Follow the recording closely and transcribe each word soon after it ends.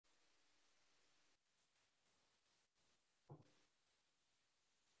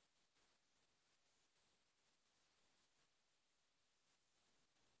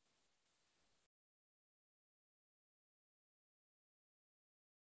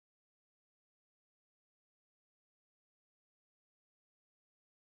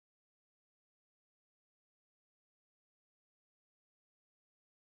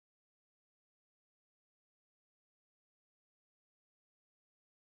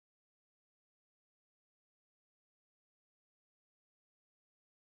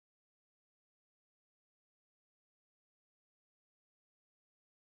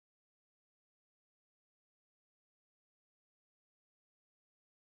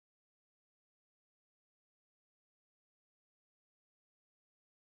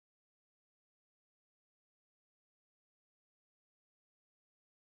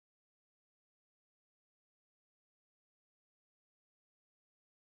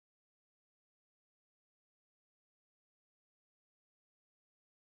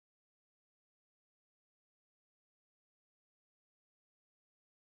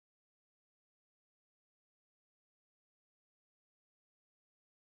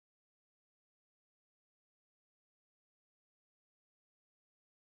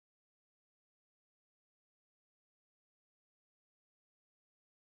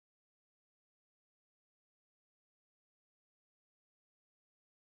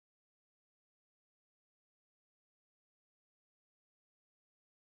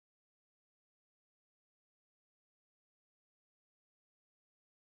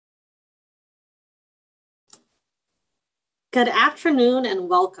Good afternoon and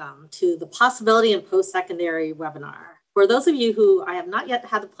welcome to the Possibility in Post-Secondary webinar. For those of you who I have not yet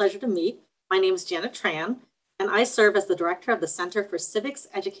had the pleasure to meet, my name is Janet Tran, and I serve as the Director of the Center for Civics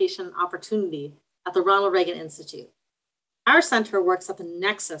Education Opportunity at the Ronald Reagan Institute. Our center works at the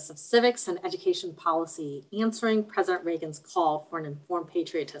nexus of civics and education policy, answering President Reagan's call for an informed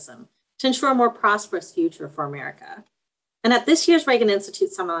patriotism to ensure a more prosperous future for America. And at this year's Reagan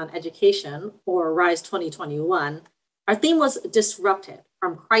Institute Summit on Education, or RISE 2021, our theme was Disrupted,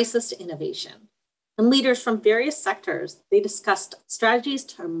 from Crisis to Innovation. And leaders from various sectors, they discussed strategies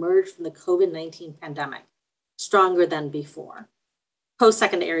to emerge from the COVID-19 pandemic stronger than before.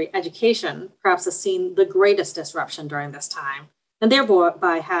 Post-secondary education perhaps has seen the greatest disruption during this time, and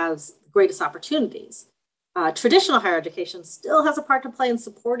thereby has the greatest opportunities. Traditional higher education still has a part to play in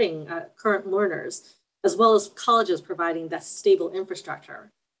supporting current learners, as well as colleges providing that stable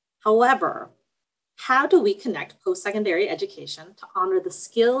infrastructure. However, how do we connect post-secondary education to honor the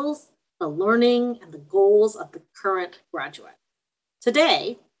skills, the learning, and the goals of the current graduate?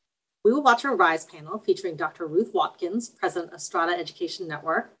 Today, we will watch our RISE panel featuring Dr. Ruth Watkins, President of Strada Education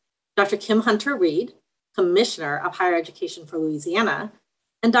Network, Dr. Kim Hunter-Reid, Commissioner of Higher Education for Louisiana,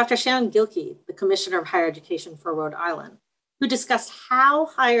 and Dr. Shannon Gilkey, the Commissioner of Higher Education for Rhode Island, who discussed how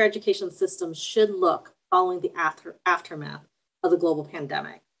higher education systems should look following the aftermath of the global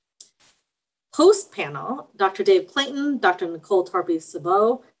pandemic. Post-panel, Dr. Dave Clayton, Dr. Nichole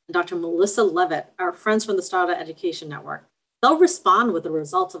Torpey-Saboe, and Dr. Melissa Leavitt, our friends from the Strada Education Network. They'll respond with the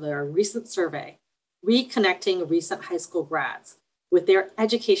results of their recent survey, Reconnecting Recent High School Grads with their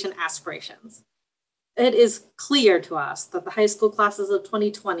education aspirations. It is clear to us that the high school classes of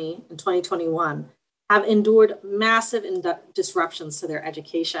 2020 and 2021 have endured massive disruptions to their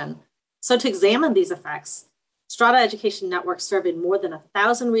education. So to examine these effects, Strada Education Network surveyed more than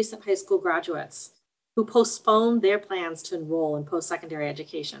 1,000 recent high school graduates who postponed their plans to enroll in post-secondary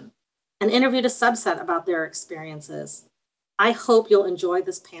education and interviewed a subset about their experiences. I hope you'll enjoy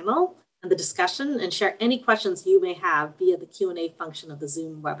this panel and the discussion and share any questions you may have via the Q&A function of the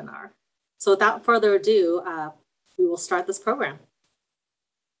Zoom webinar. So without further ado, we will start this program.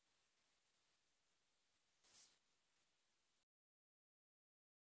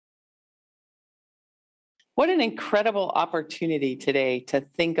 What an incredible opportunity today to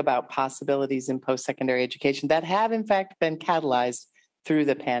think about possibilities in post-secondary education that have in fact been catalyzed through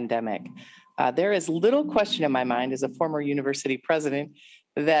the pandemic. There is little question in my mind as a former university president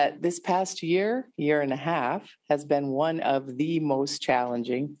that this past year and a half has been one of the most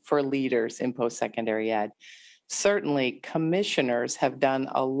challenging for leaders in post-secondary ed. Certainly, commissioners have done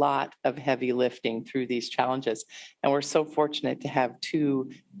a lot of heavy lifting through these challenges, and we're so fortunate to have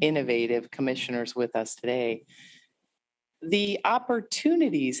two innovative commissioners with us today. The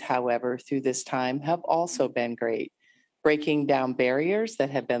opportunities, however, through this time have also been great, breaking down barriers that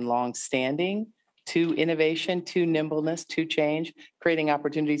have been long-standing to innovation, to nimbleness, to change, creating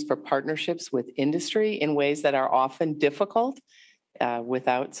opportunities for partnerships with industry in ways that are often difficult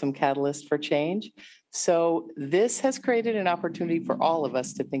without some catalyst for change. So this has created an opportunity for all of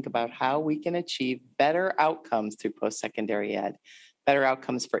us to think about how we can achieve better outcomes through post-secondary ed, better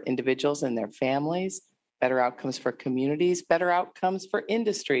outcomes for individuals and their families, better outcomes for communities, better outcomes for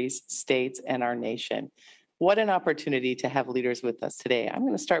industries, states, and our nation. What an opportunity to have leaders with us today. I'm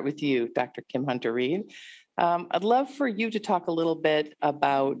going to start with you, Dr. Kim Hunter-Reid. I'd love for you to talk a little bit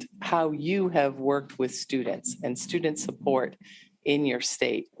about how you have worked with students and student support in your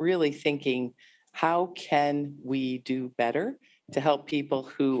state, really thinking, how can we do better to help people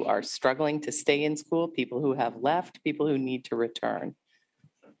who are struggling to stay in school, people who have left, people who need to return?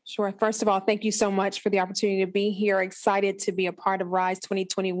 Sure. First of all, thank you so much for the opportunity to be here. Excited to be a part of RISE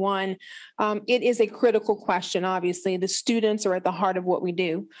 2021. It is a critical question, obviously. The students are at the heart of what we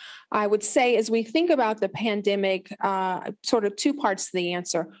do. I would say as we think about the pandemic, sort of two parts to the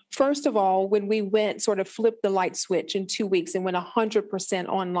answer. First of all, when we sort of flipped the light switch in 2 weeks and went 100%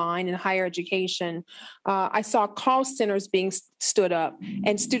 online in higher education, I saw call centers being stood up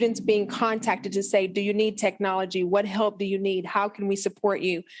and students being contacted to say, do you need technology? What help do you need? How can we support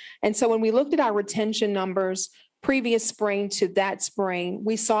you? And so when we looked at our retention numbers, previous spring to that spring,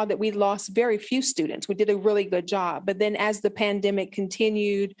 we saw that we lost very few students. We did a really good job. But then as the pandemic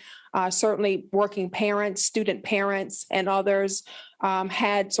continued, certainly working parents, student parents, and others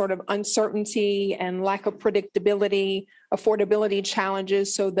had sort of uncertainty and lack of predictability, affordability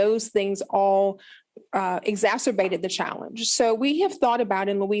challenges. So those things all exacerbated the challenge. So we have thought about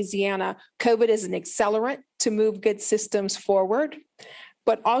in Louisiana, COVID as an accelerant to move good systems forward.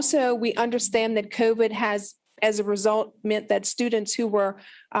 But also we understand that COVID has, as a result, meant that students who were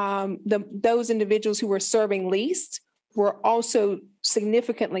those individuals who were serving least were also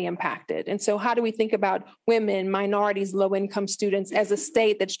significantly impacted. And so how do we think about women, minorities, low-income students as a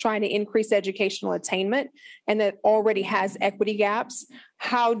state that's trying to increase educational attainment and that already has equity gaps?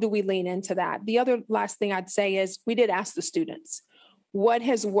 How do we lean into that? The other last thing I'd say is we did ask the students, what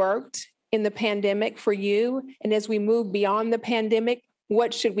has worked in the pandemic for you? And as we move beyond the pandemic,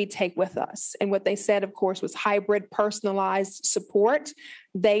 what should we take with us? And what they said, of course, was hybrid personalized support.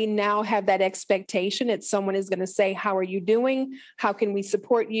 They now have that expectation that someone is going to say, how are you doing? How can we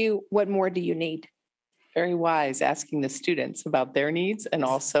support you? What more do you need? Very wise, asking the students about their needs and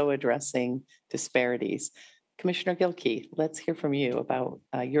also addressing disparities. Commissioner Gilkey, let's hear from you about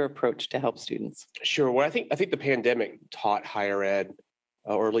your approach to help students. Sure. Well, I think the pandemic taught higher ed,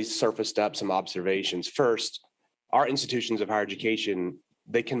 or at least surfaced up some observations. First, our institutions of higher education,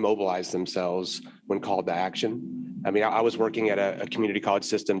 they can mobilize themselves when called to action. I mean, I was working at a community college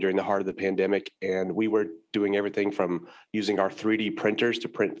system during the heart of the pandemic, and we were doing everything from using our 3D printers to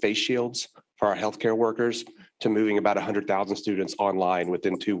print face shields for our healthcare workers to moving about 100,000 students online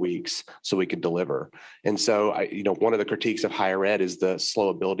within 2 weeks so we could deliver. And so, one of the critiques of higher ed is the slow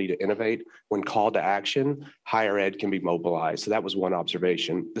ability to innovate. When called to action, higher ed can be mobilized. So that was one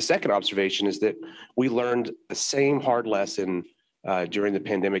observation. The second observation is that we learned the same hard lesson during the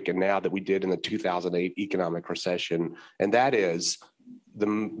pandemic and now that we did in the 2008 economic recession. And that is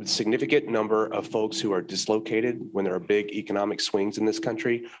the significant number of folks who are dislocated when there are big economic swings in this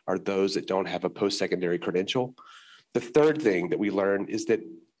country are those that don't have a post-secondary credential. The third thing that we learned is that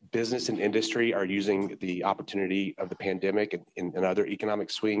business and industry are using the opportunity of the pandemic and other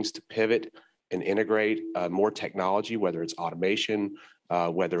economic swings to pivot and integrate more technology, whether it's automation,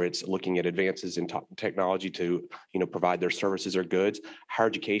 whether it's looking at advances in technology to provide their services or goods. Higher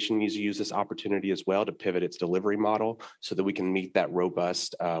education needs to use this opportunity as well to pivot its delivery model so that we can meet that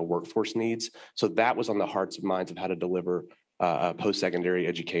robust workforce needs. So that was on the hearts and minds of how to deliver post-secondary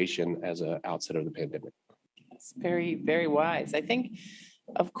education as an outset of the pandemic. That's very, very wise. I think,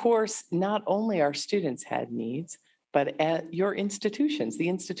 of course, not only our students had needs, but at your institutions, the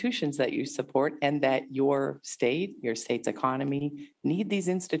institutions that you support and that your state's economy need these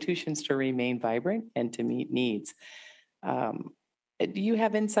institutions to remain vibrant and to meet needs. Do you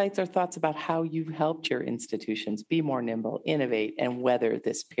have insights or thoughts about how you've helped your institutions be more nimble, innovate, and weather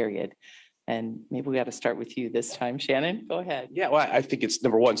this period? And maybe we got to start with you this time, Shannon. Go ahead. Yeah, well, I think it's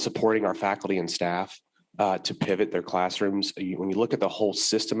number one, supporting our faculty and staff to pivot their classrooms. When you look at the whole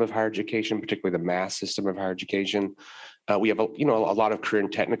system of higher education, particularly the mass system of higher education, we have a lot of career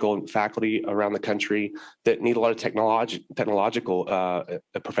and technical faculty around the country that need a lot of technological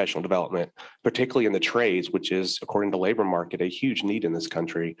professional development, particularly in the trades, which is, according to the labor market, a huge need in this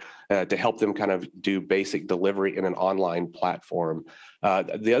country to help them kind of do basic delivery in an online platform.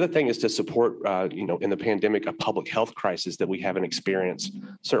 The other thing is to support, in the pandemic, a public health crisis that we haven't experienced,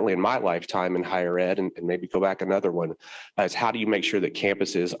 certainly in my lifetime in higher ed, and maybe go back another one, is how do you make sure that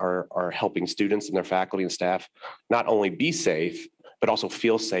campuses are helping students and their faculty and staff not only be safe, but also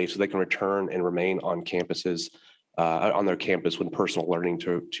feel safe so they can return and remain on campuses, on their campus when personal learning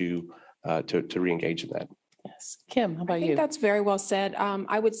to re-engage in that. Yes. Kim, how about you? I think that's very well said.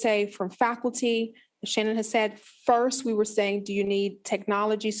 I would say from faculty, Shannon has said, first, we were saying, do you need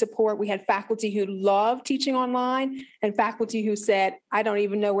technology support? We had faculty who love teaching online and faculty who said, I don't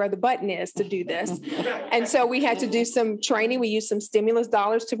even know where the button is to do this. And so we had to do some training. We used some stimulus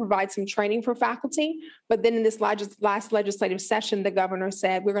dollars to provide some training for faculty. But then in this last legislative session, the governor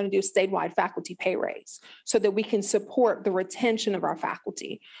said, we're going to do a statewide faculty pay raise so that we can support the retention of our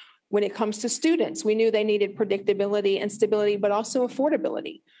faculty. When it comes to students, we knew they needed predictability and stability, but also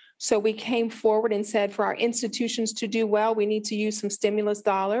affordability. So we came forward and said, for our institutions to do well, we need to use some stimulus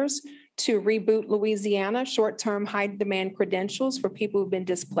dollars to reboot Louisiana, short-term high-demand credentials for people who've been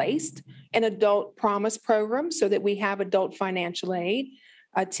displaced, an adult promise program so that we have adult financial aid,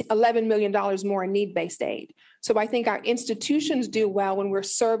 $11 million more in need-based aid. So I think our institutions do well when we're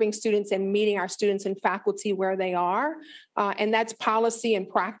serving students and meeting our students and faculty where they are. And that's policy and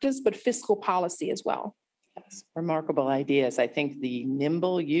practice, but fiscal policy as well. Yes, remarkable ideas. I think the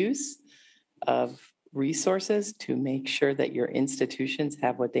nimble use of resources to make sure that your institutions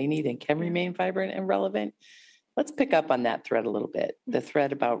have what they need and can remain vibrant and relevant. Let's pick up on that thread a little bit, the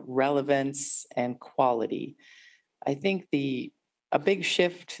thread about relevance and quality. I think a big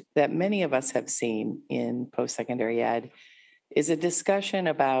shift that many of us have seen in post-secondary ed is a discussion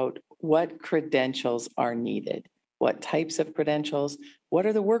about what credentials are needed. What types of credentials? What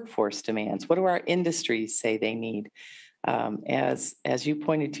are the workforce demands? What do our industries say they need? As you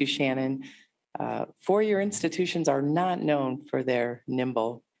pointed to, Shannon, four-year institutions are not known for their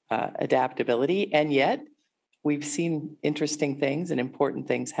nimble adaptability, and yet we've seen interesting things and important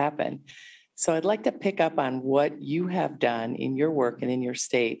things happen. So I'd like to pick up on what you have done in your work and in your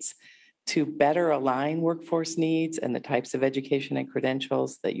states to better align workforce needs and the types of education and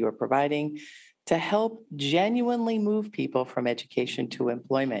credentials that you are providing to help genuinely move people from education to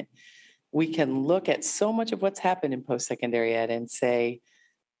employment. We can look at so much of what's happened in post-secondary ed and say,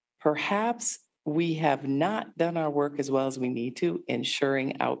 perhaps we have not done our work as well as we need to,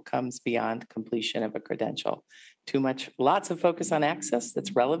 ensuring outcomes beyond completion of a credential. Lots of focus on access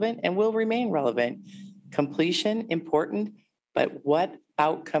that's relevant and will remain relevant. Completion, important, but what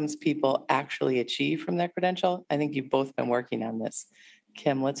outcomes people actually achieve from that credential? I think you've both been working on this.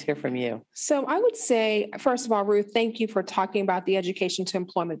 Kim, let's hear from you. So I would say, first of all, Ruth, thank you for talking about the education to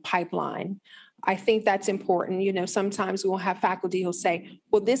employment pipeline. I think that's important. You know, sometimes we'll have faculty who'll say,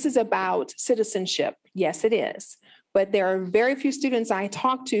 well, this is about citizenship. Yes, it is. But there are very few students I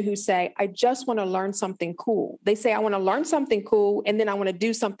talk to who say, I just want to learn something cool. They say, I want to learn something cool, and then I want to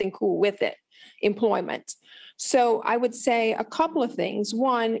do something cool with it, employment. So I would say a couple of things.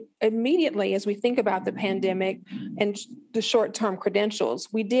 One, immediately as we think about the pandemic and the short-term credentials,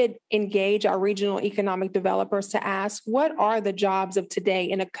 we did engage our regional economic developers to ask, what are the jobs of today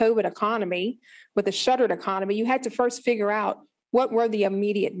in a COVID economy with a shuttered economy? You had to first figure out what were the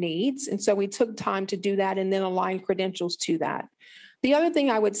immediate needs. And so we took time to do that and then align credentials to that. The other thing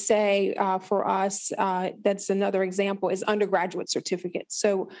I would say for us, that's another example, is undergraduate certificates.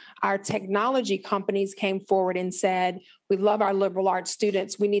 So our technology companies came forward and said, we love our liberal arts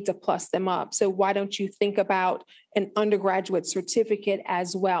students, we need to plus them up. So why don't you think about an undergraduate certificate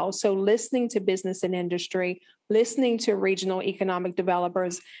as well? So listening to business and industry, listening to regional economic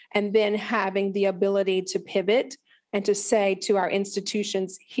developers, and then having the ability to pivot and to say to our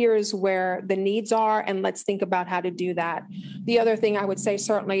institutions, here's where the needs are, and let's think about how to do that. The other thing I would say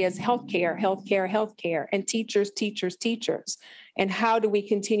certainly is healthcare, and teachers. And how do we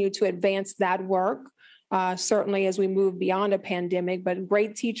continue to advance that work? Certainly as we move beyond a pandemic, but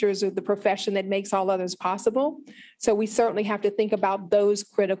great teachers are the profession that makes all others possible. So we certainly have to think about those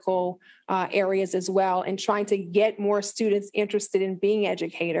critical areas as well, and trying to get more students interested in being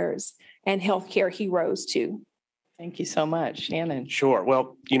educators and healthcare heroes too. Thank you so much. Shannon. Sure.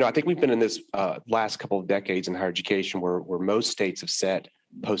 Well, I think we've been in this last couple of decades in higher education where most states have set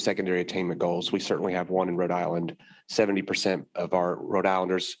post-secondary attainment goals. We certainly have one in Rhode Island. 70% of our Rhode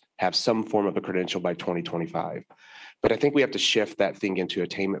Islanders have some form of a credential by 2025. But I think we have to shift that thing into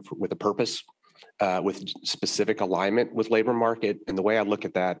attainment with a purpose, with specific alignment with labor market. And the way I look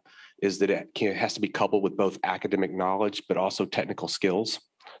at that is that it has to be coupled with both academic knowledge, but also technical skills.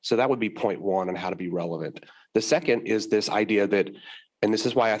 So that would be point one on how to be relevant. The second is this idea that, and this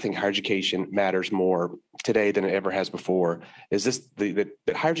is why I think higher education matters more today than it ever has before, is this that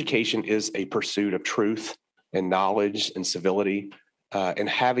higher education is a pursuit of truth and knowledge and civility, and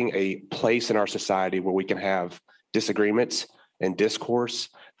having a place in our society where we can have disagreements and discourse.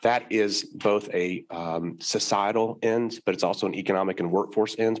 That is both a societal end, but it's also an economic and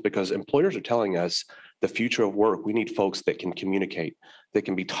workforce end, because employers are telling us the future of work, we need folks that can communicate, that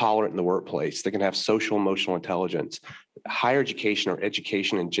can be tolerant in the workplace, that can have social emotional intelligence. Higher education, or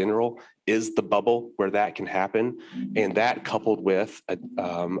education in general, is the bubble where that can happen. And that, coupled with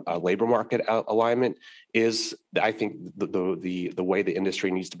a labor market alignment, is, I think, the way the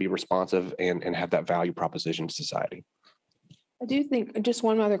industry needs to be responsive and have that value proposition to society. I do think, just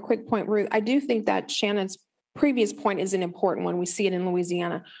one other quick point, Ruth, I do think that Shannon's previous point is an important one. We see it in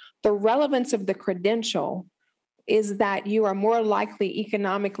Louisiana. The relevance of the credential is that you are more likely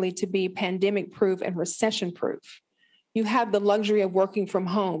economically to be pandemic proof and recession proof. You have the luxury of working from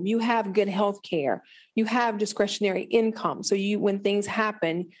home. You have good health care. You have discretionary income. So when things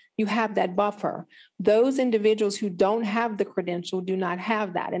happen, you have that buffer. Those individuals who don't have the credential do not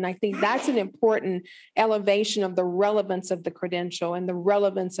have that. And I think that's an important elevation of the relevance of the credential and the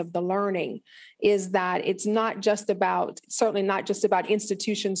relevance of the learning, is that it's not just about, certainly not just about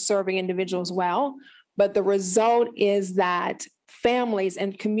institutions serving individuals well, but the result is that families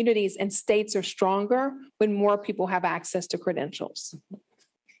and communities and states are stronger when more people have access to credentials.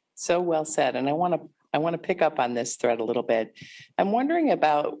 So well said. And I want to pick up on this thread a little bit. I'm wondering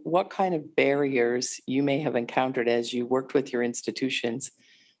about what kind of barriers you may have encountered as you worked with your institutions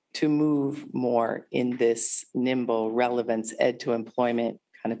to move more in this nimble relevance ed to employment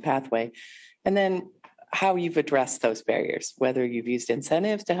kind of pathway. And then how you've addressed those barriers, whether you've used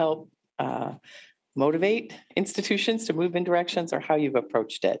incentives to help motivate institutions to move in directions, or how you've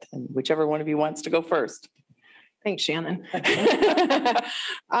approached it. And whichever one of you wants to go first. Thanks, Shannon.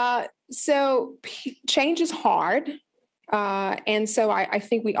 So change is hard. And so I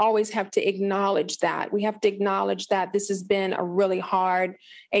think we always have to acknowledge that. We have to acknowledge that this has been a really hard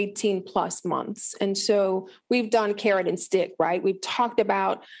 18 plus months. And so we've done carrot and stick, right? We've talked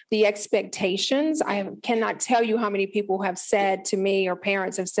about the expectations. I cannot tell you how many people have said to me, or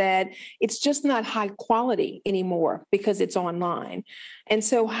parents have said, it's just not high quality anymore because it's online. And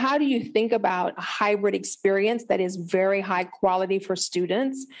so how do you think about a hybrid experience that is very high quality for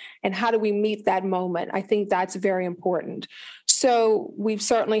students? And how do we meet that moment? I think that's very important. So we've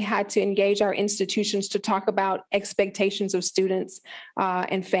certainly had to engage our institutions to talk about expectations of students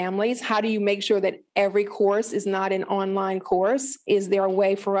and families. How do you make sure that every course is not an online course? Is there a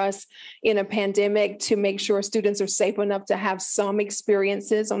way for us in a pandemic to make sure students are safe enough to have some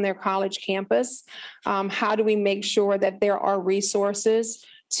experiences on their college campus? How do we make sure that there are resources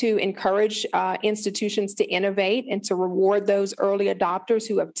to encourage institutions to innovate and to reward those early adopters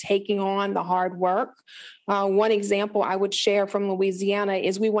who have taken on the hard work? One example I would share from Louisiana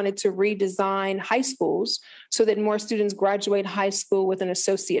is we wanted to redesign high schools so that more students graduate high school with an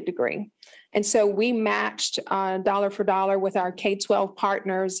associate degree. And so we matched dollar for dollar with our K-12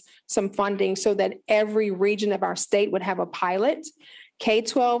 partners some funding so that every region of our state would have a pilot.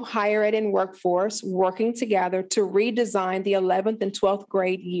 K-12, higher ed, and workforce working together to redesign the 11th and 12th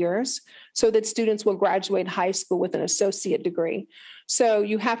grade years so that students will graduate high school with an associate degree. So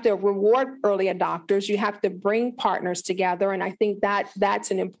you have to reward early adopters. You have to bring partners together. And I think that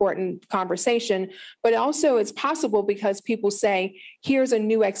that's an important conversation. But also it's possible because people say, here's a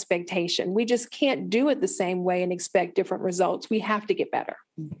new expectation. We just can't do it the same way and expect different results. We have to get better.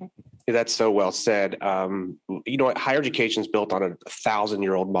 Mm-hmm. That's so well said. You know what? Higher education is built on a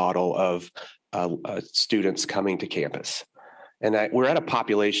 1,000-year-old model of students coming to campus. And we're at a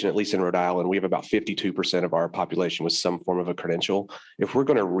population, at least in Rhode Island, we have about 52% of our population with some form of a credential. If we're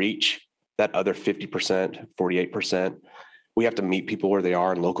going to reach that other 50%, 48%, we have to meet people where they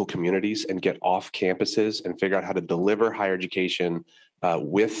are in local communities and get off campuses and figure out how to deliver higher education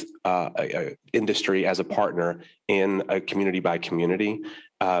with industry as a partner in a community by community.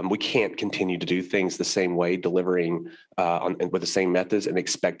 We can't continue to do things the same way, delivering with the same methods and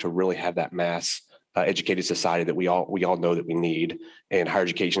expect to really have that mass educated society that we all know that we need. And higher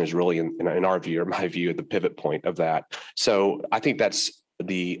education is really, in our view, or my view, at the pivot point of that. So I think that's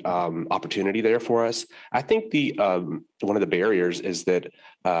the opportunity there for us. I think the one of the barriers is that,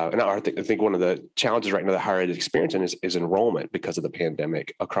 and I think one of the challenges right now that higher ed is experiencing is enrollment because of the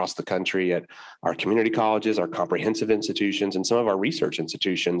pandemic across the country at our community colleges, our comprehensive institutions, and some of our research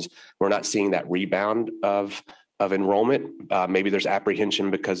institutions. We're not seeing that rebound of enrollment. Maybe there's apprehension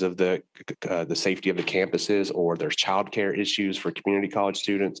because of the safety of the campuses, or there's childcare issues for community college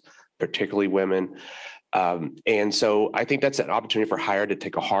students, particularly women. And so I think that's an opportunity for higher to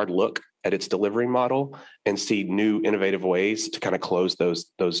take a hard look at its delivery model and see new innovative ways to kind of close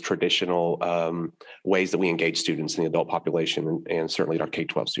those traditional ways that we engage students in the adult population and certainly our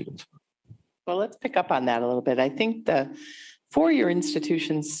K-12 students. Well, let's pick up on that a little bit. I think the four-year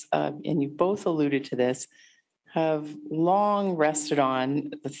institutions, and you both alluded to this, have long rested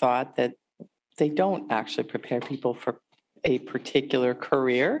on the thought that they don't actually prepare people for a particular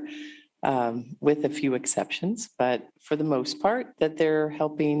career, with a few exceptions, but for the most part, that they're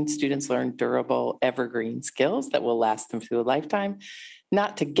helping students learn durable, evergreen skills that will last them through a lifetime,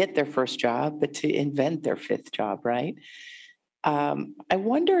 not to get their first job, but to invent their fifth job, right? I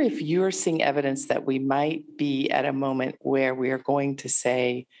wonder if you're seeing evidence that we might be at a moment where we are going to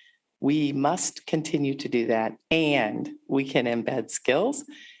say, we must continue to do that and we can embed skills,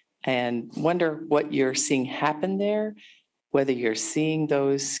 and wonder what you're seeing happen there, whether you're seeing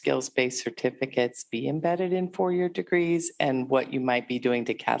those skills-based certificates be embedded in four-year degrees, and what you might be doing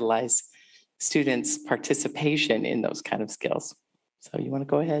to catalyze students' participation in those kind of skills. So you want to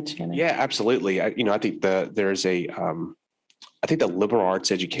go ahead, Shannon? Yeah, absolutely. I think I think the liberal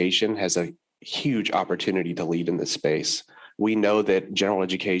arts education has a huge opportunity to lead in this space. We know that general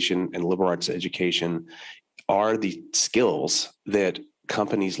education and liberal arts education are the skills that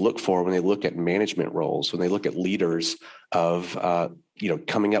companies look for when they look at management roles, when they look at leaders of,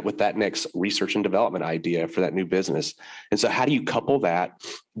 coming up with that next research and development idea for that new business. And so how do you couple that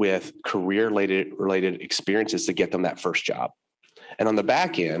with career-related experiences to get them that first job? And on the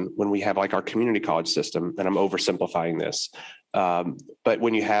back end, when we have like our community college system, and I'm oversimplifying this, but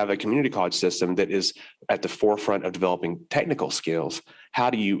when you have a community college system that is at the forefront of developing technical skills, how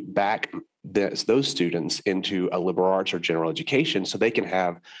do you back those students into a liberal arts or general education so they can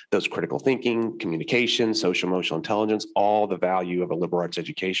have those critical thinking, communication, social emotional intelligence, all the value of a liberal arts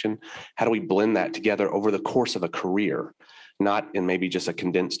education? How do we blend that together over the course of a career? not in maybe just a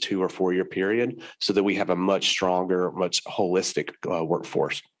condensed 2 or 4 year period, so that we have a much stronger, much holistic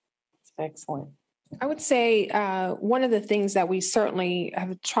workforce. Excellent. I would say one of the things that we certainly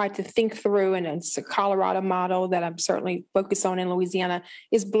have tried to think through, and it's a Colorado model that I'm certainly focused on in Louisiana,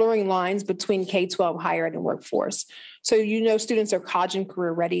 is blurring lines between K-12 higher ed and workforce. So, students are college and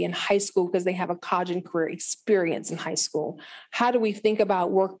career ready in high school because they have a college and career experience in high school. How do we think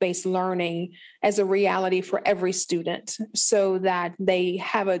about work-based learning as a reality for every student so that they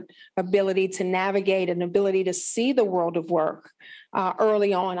have an ability to navigate, an ability to see the world of work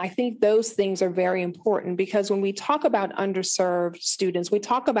early on? I think those things are very important because when we talk about underserved students, we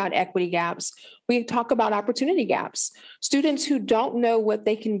talk about equity gaps, we talk about opportunity gaps, students who don't know what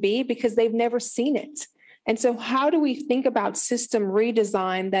they can be because they've never seen it. And so how do we think about system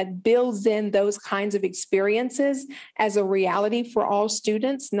redesign that builds in those kinds of experiences as a reality for all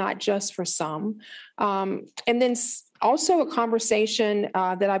students, not just for some? And then also a conversation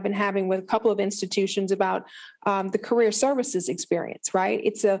that I've been having with a couple of institutions about the career services experience, right?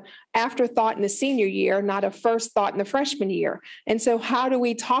 It's a afterthought in the senior year, not a first thought in the freshman year. And so how do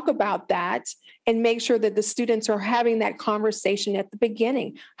we talk about that and make sure that the students are having that conversation at the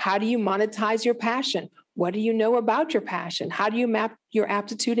beginning? How do you monetize your passion? What do you know about your passion? How do you map your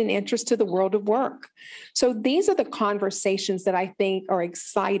aptitude and interest to the world of work? So these are the conversations that I think are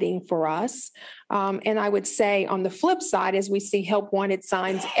exciting for us. And I would say on the flip side, as we see help wanted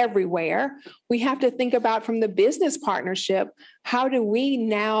signs everywhere, we have to think about from the business partnership, how do we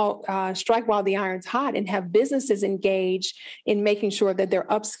now strike while the iron's hot and have businesses engage in making sure that they're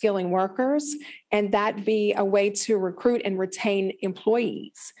upskilling workers and that be a way to recruit and retain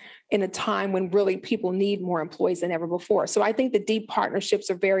employees in a time when really people need more employees than ever before. So I think the deep partnerships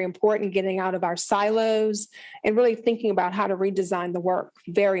are very important, getting out of our silos and really thinking about how to redesign the work.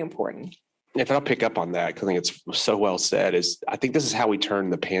 Very important. If I'll pick up on that, because I think it's so well said, is I think this is how we turn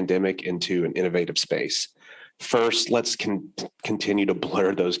the pandemic into an innovative space. First, let's continue to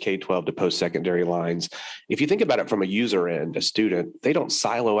blur those K-12 to post-secondary lines. If you think about it from a user end, a student, they don't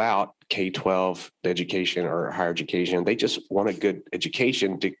silo out K-12 education or higher education. They just want a good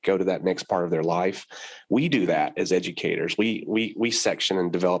education to go to that next part of their life. We do that as educators. We section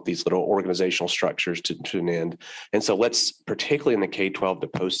and develop these little organizational structures to an end. And so let's, particularly in the K-12 to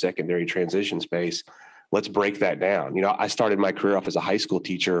post-secondary transition space, let's break that down. I started my career off as a high school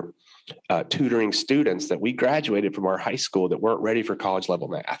teacher, tutoring students that we graduated from our high school that weren't ready for college level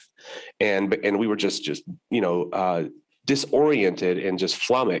math. And we were just disoriented and just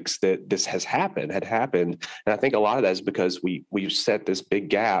flummoxed that this had happened. And I think a lot of that is because we've set this big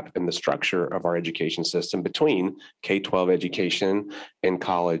gap in the structure of our education system between K-12 education and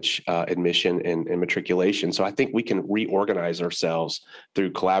college admission and matriculation. So I think we can reorganize ourselves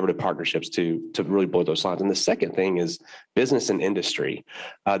through collaborative partnerships to really blow those lines. And the second thing is business and industry.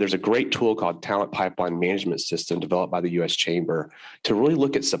 There's a great tool called Talent Pipeline Management System developed by the U.S. Chamber to really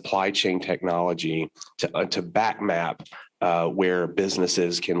look at supply chain technology to back map where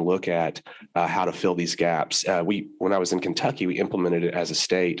businesses can look at how to fill these gaps. When I was in Kentucky, we implemented it as a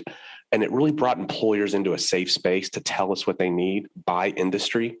state, and it really brought employers into a safe space to tell us what they need by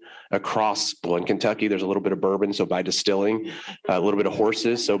industry across. Well, in Kentucky, there's a little bit of bourbon, so by distilling, a little bit of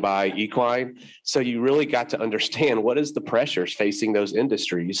horses, so by equine. So you really got to understand what is the pressures facing those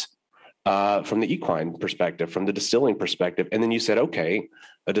industries from the equine perspective, from the distilling perspective. And then you said, okay,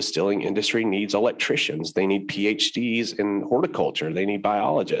 a distilling industry needs electricians. They need PhDs in horticulture. They need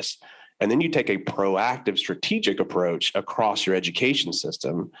biologists. And then you take a proactive strategic approach across your education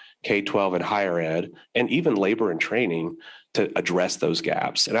system, K-12 and higher ed, and even labor and training to address those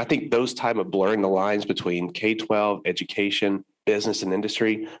gaps. And I think those type of blurring the lines between K-12 education, business and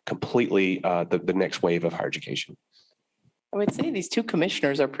industry, completely the next wave of higher education. I would say these two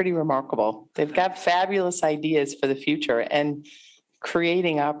commissioners are pretty remarkable. They've got fabulous ideas for the future and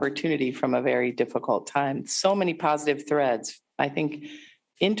creating opportunity from a very difficult time. So many positive threads. I think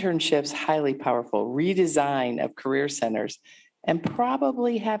internships, highly powerful, redesign of career centers, and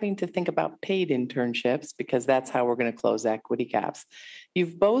probably having to think about paid internships because that's how we're going to close equity gaps.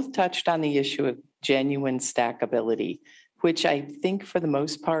 You've both touched on the issue of genuine stackability, which I think for the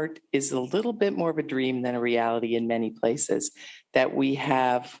most part is a little bit more of a dream than a reality in many places, that we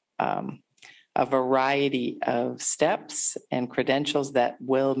have a variety of steps and credentials that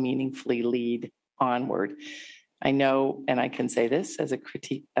will meaningfully lead onward. I know, and I can say this as a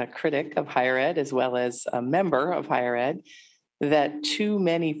critic of higher ed, as well as a member of higher ed, that too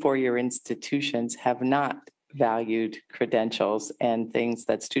many four-year institutions have not valued credentials and things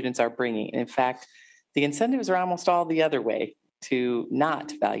that students are bringing. In fact, the incentives are almost all the other way to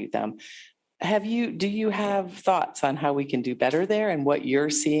not value them. do you have thoughts on how we can do better there and what you're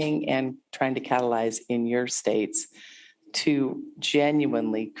seeing and trying to catalyze in your states to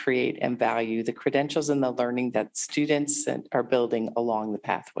genuinely create and value the credentials and the learning that students are building along the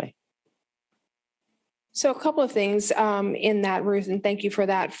pathway? So a couple of things in that, Ruth, and thank you for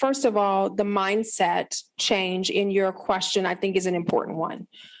that. First of all, the mindset change in your question, I think, is an important one.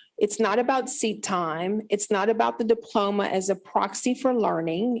 It's not about seat time. It's not about the diploma as a proxy for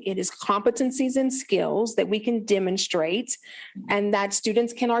learning. It is competencies and skills that we can demonstrate and that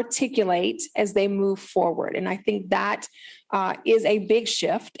students can articulate as they move forward. And I think that is a big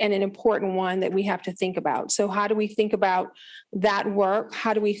shift and an important one that we have to think about. So how do we think about that work?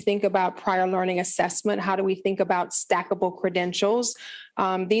 How do we think about prior learning assessment? How do we think about stackable credentials?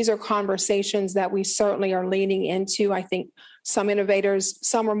 These are conversations that we certainly are leaning into. I think some innovators,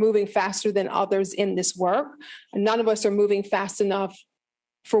 some are moving faster than others in this work. And none of us are moving fast enough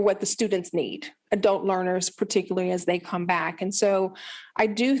for what the students need, adult learners, particularly as they come back. And so I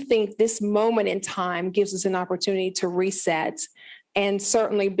do think this moment in time gives us an opportunity to reset. And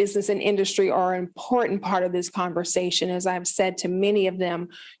certainly business and industry are an important part of this conversation. As I've said to many of them,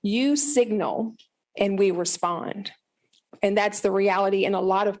 you signal and we respond. And that's the reality in a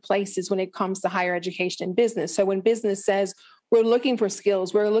lot of places when it comes to higher education and business. So when business says, we're looking for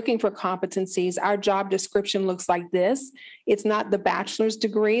skills, we're looking for competencies, our job description looks like this. It's not the bachelor's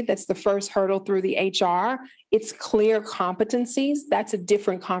degree. That's the first hurdle through the HR. It's clear competencies. That's a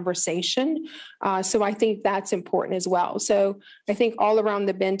different conversation. So I think that's important as well. So I think all around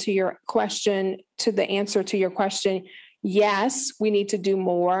the bend to your question, to the answer to your question, yes, we need to do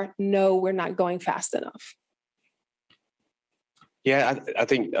more. No, we're not going fast enough. Yeah, I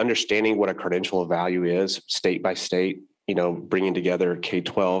think understanding what a credential of value is state by state, bringing together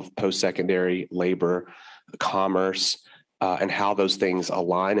K-12, post-secondary, labor, commerce, and how those things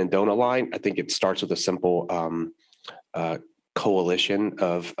align and don't align. I think it starts with a simple coalition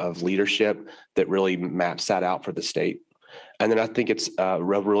of leadership that really maps that out for the state. And then I think it's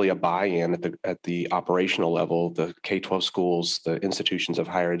really a buy-in at the operational level, the K-12 schools, the institutions of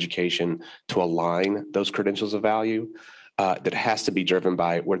higher education, to align those credentials of value. That has to be driven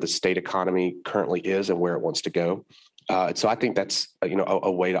by where the state economy currently is and where it wants to go. So I think that's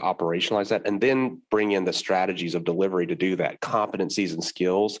a way to operationalize that, and then bring in the strategies of delivery to do that, competencies and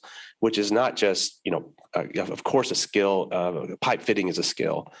skills, which is not just of course a skill. Pipe fitting is a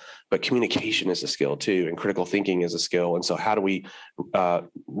skill, but communication is a skill too, and critical thinking is a skill. And so how do we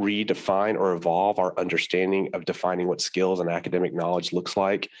redefine or evolve our understanding of defining what skills and academic knowledge looks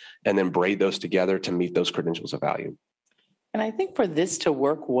like, and then braid those together to meet those credentials of value? And I think for this to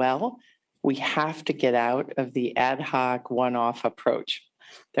work well, we have to get out of the ad hoc one-off approach.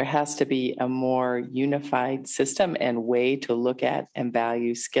 There has to be a more unified system and way to look at and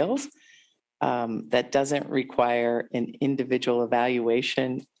value skills that doesn't require an individual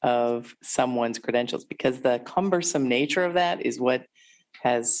evaluation of someone's credentials, because the cumbersome nature of that is what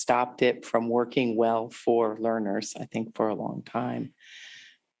has stopped it from working well for learners, I think, for a long time.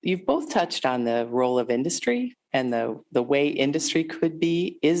 You've both touched on the role of industry and the way industry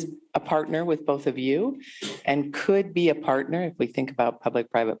is a partner with both of you, and could be a partner if we think about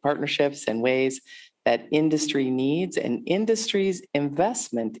public-private partnerships and ways that industry needs, and industry's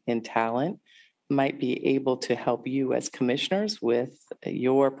investment in talent might be able to help you as commissioners with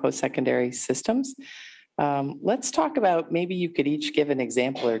your post-secondary systems. Let's talk about, maybe you could each give an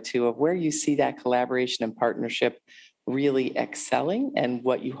example or two of where you see that collaboration and partnership really excelling and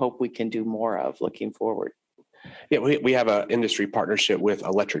what you hope we can do more of looking forward. Yeah, we have an industry partnership with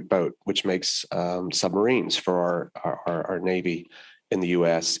Electric Boat, which makes submarines for our Navy in the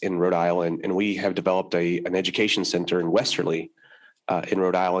U.S. in Rhode Island. And we have developed an education center in Westerly in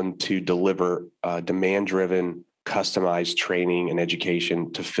Rhode Island to deliver demand-driven, customized training and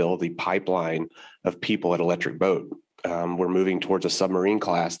education to fill the pipeline of people at Electric Boat. We're moving towards a submarine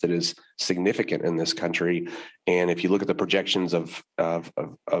class that is significant in this country. And if you look at the projections of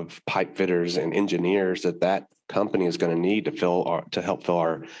pipe fitters and engineers that company is going to need to help fill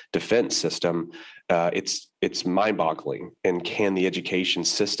our defense system, it's mind-boggling. And can the education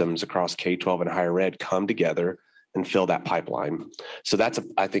systems across K-12 and higher ed come together and fill that pipeline? So that's,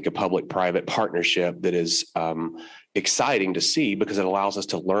 I think, a public-private partnership that is exciting to see, because it allows us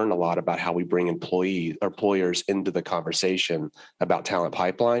to learn a lot about how we bring employers into the conversation about talent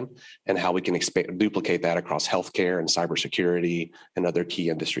pipeline, and how we can duplicate that across healthcare and cybersecurity and other key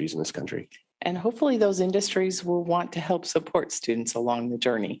industries in this country. And hopefully those industries will want to help support students along the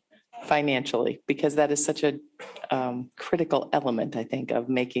journey financially, because that is such a critical element, I think, of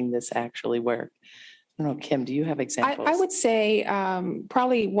making this actually work. I don't know, Kim, do you have examples? I would say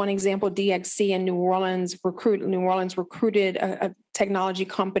probably one example, DXC in New Orleans recruited a technology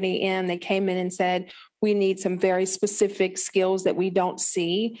company in. They came in and said, we need some very specific skills that we don't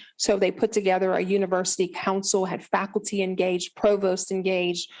see. So they put together a university council, had faculty engaged, provost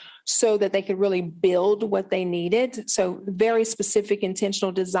engaged, so that they could really build what they needed. So very specific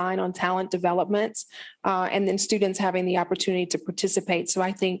intentional design on talent development, and then students having the opportunity to participate. So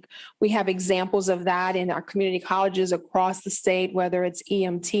I think we have examples of that in our community colleges across the state, whether it's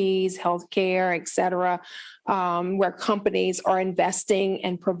EMTs, healthcare, et cetera, where companies are investing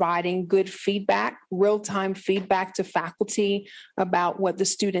and providing good feedback, real-time feedback to faculty about what the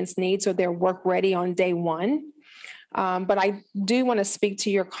students need so they're work ready on day one. But I do want to speak to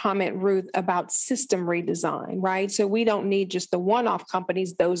your comment, Ruth, about system redesign, right? So we don't need just the one-off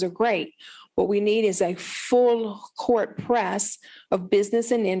companies. Those are great. What we need is a full court press of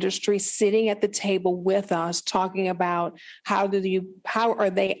business and industry sitting at the table with us, talking about how are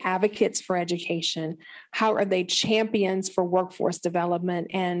they advocates for education? How are they champions for workforce development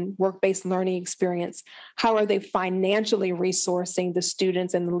and work-based learning experience? How are they financially resourcing the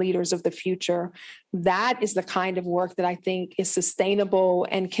students and the leaders of the future? That is the kind of work that I think is sustainable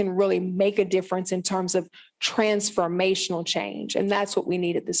and can really make a difference in terms of transformational change. And that's what we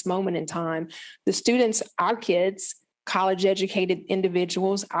need at this moment in time. The students, our kids, college educated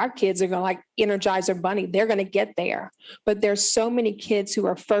individuals, our kids are going to like Energizer Bunny. They're going to get there. But there's so many kids who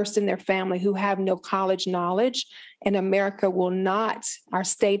are first in their family who have no college knowledge, and America will not, our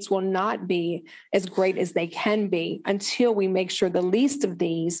states will not be as great as they can be until we make sure the least of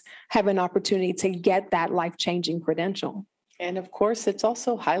these have an opportunity to get that life-changing credential. And of course, it's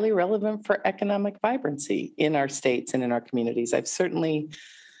also highly relevant for economic vibrancy in our states and in our communities. I've certainly,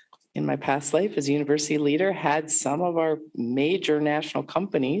 in my past life as a university leader, had some of our major national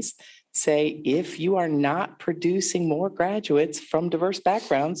companies say, if you are not producing more graduates from diverse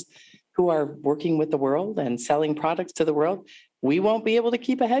backgrounds who are working with the world and selling products to the world, we won't be able to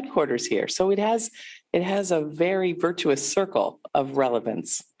keep a headquarters here. So it has a very virtuous circle of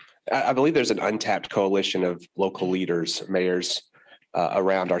relevance. I believe there's an untapped coalition of local leaders, mayors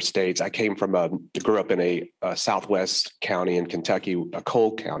around our states. I grew up in a southwest county in Kentucky, a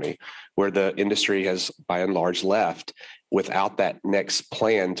coal county, where the industry has by and large left without that next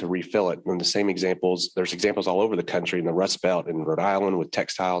plan to refill it. And the same examples, there's examples all over the country in the Rust Belt in Rhode Island with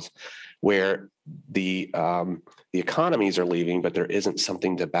textiles, where the economies are leaving, but there isn't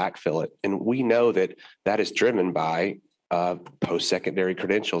something to backfill it. And we know that is driven by post-secondary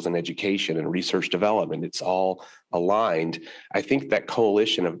credentials and education and research development. It's all aligned. I think that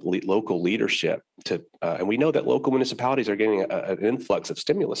coalition of local leadership and we know that local municipalities are getting an influx of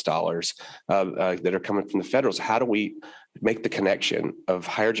stimulus dollars that are coming from the federals. How do we make the connection of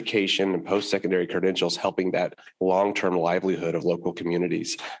higher education and post-secondary credentials helping that long-term livelihood of local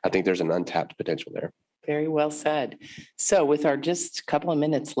communities? I think there's an untapped potential there. Very well said. So with our just couple of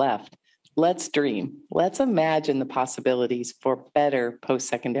minutes left, let's dream. Let's imagine the possibilities for better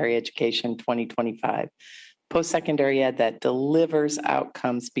post-secondary education 2025. Post-secondary ed that delivers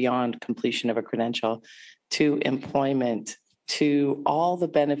outcomes beyond completion of a credential to employment, to all the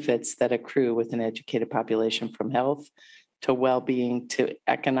benefits that accrue with an educated population, from health to well-being to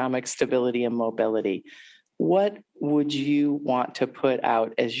economic stability and mobility. What would you want to put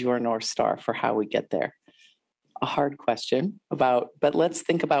out as your North Star for how we get there? A hard question but let's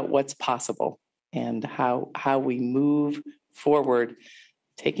think about what's possible and how we move forward,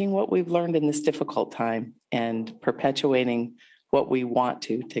 taking what we've learned in this difficult time and perpetuating what we want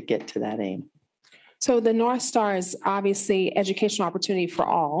to get to that aim. So the North Star is obviously educational opportunity for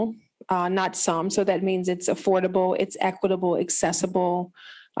all, not some. So that means it's affordable, it's equitable, accessible,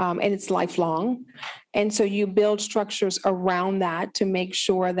 and it's lifelong. And so you build structures around that to make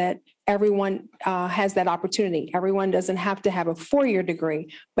sure that everyone has that opportunity. Everyone doesn't have to have a 4-year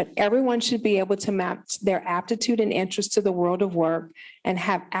degree, but everyone should be able to map their aptitude and interest to the world of work and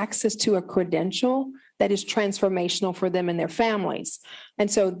have access to a credential that is transformational for them and their families. And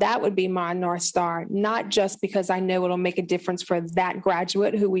so that would be my North Star, not just because I know it'll make a difference for that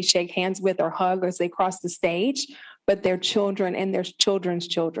graduate who we shake hands with or hug as they cross the stage, but their children and their children's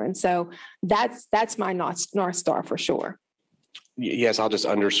children. So that's my North Star for sure. Yes, I'll just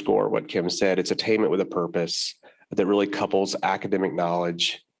underscore what Kim said. It's attainment with a purpose that really couples academic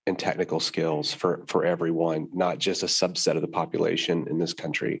knowledge and technical skills for everyone, not just a subset of the population in this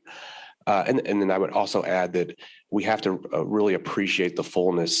country. And then I would also add that we have to really appreciate the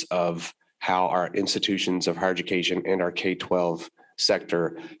fullness of how our institutions of higher education and our K-12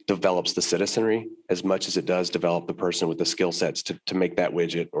 sector develops the citizenry as much as it does develop the person with the skill sets to make that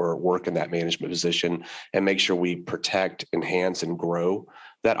widget or work in that management position, and make sure we protect, enhance, and grow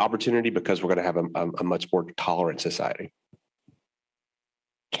that opportunity, because we're going to have a much more tolerant society.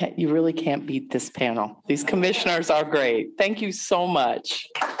 You really can't beat this panel. These commissioners are great. Thank you so much.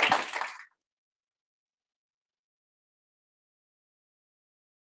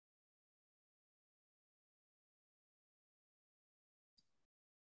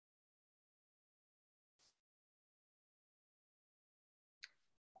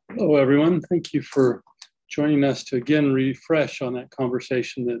 Hello, everyone. Thank you for joining us to again refresh on that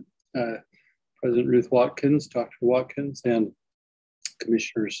conversation that President Ruth Watkins, Dr. Watkins, and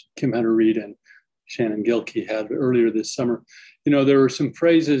Commissioners Kim Hunter-Reid and Shannon Gilkey had earlier this summer. You know, there were some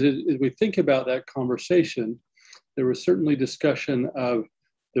phrases, as we think about that conversation, there was certainly discussion of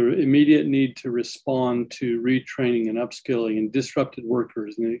the immediate need to respond to retraining and upskilling and disrupted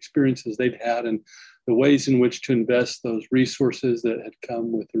workers and the experiences they'd had, and the ways in which to invest those resources that had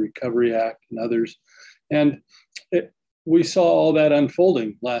come with the Recovery Act and others. And we saw all that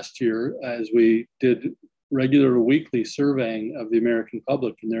unfolding last year as we did regular weekly surveying of the American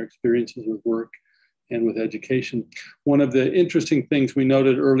public and their experiences with work and with education. One of the interesting things we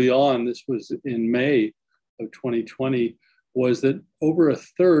noted early on, this was in May of 2020, was that over a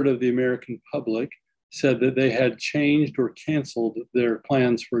third of the American public said that they had changed or canceled their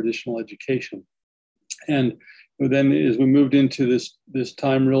plans for additional education. And then as we moved into this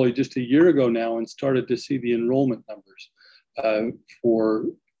time really just a year ago now and started to see the enrollment numbers for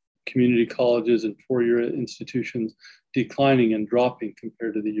community colleges and four-year institutions declining and dropping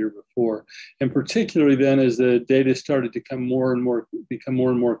compared to the year before. And particularly then as the data started to become more and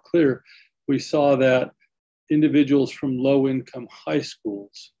more clear, we saw that individuals from low-income high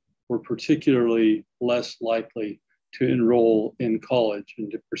schools were particularly less likely to enroll in college and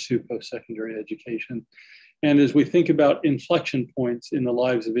to pursue post-secondary education. And as we think about inflection points in the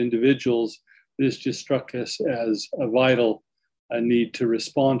lives of individuals, this just struck us as a vital need to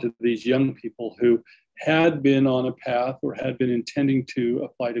respond to these young people who had been on a path or had been intending to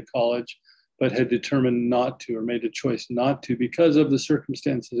apply to college, but had determined not to, or made a choice not to because of the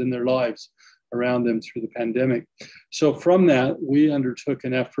circumstances in their lives around them through the pandemic. So from that, we undertook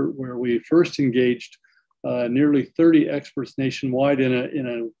an effort where we first engaged nearly 30 experts nationwide in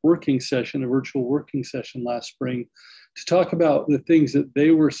a working session, a virtual working session last spring, to talk about the things that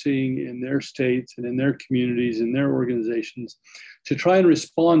they were seeing in their states and in their communities and their organizations, to try and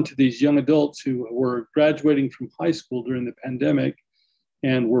respond to these young adults who were graduating from high school during the pandemic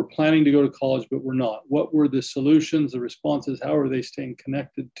and were planning to go to college, but were not. What were the solutions, the responses? How are they staying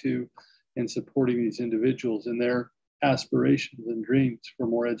connected to and supporting these individuals in their aspirations and dreams for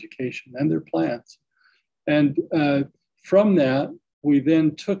more education and their plans? And from that, we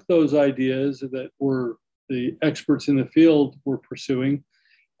then took those ideas that were the experts in the field were pursuing,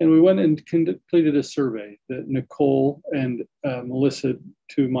 and we went and completed a survey that Nichole and Melissa,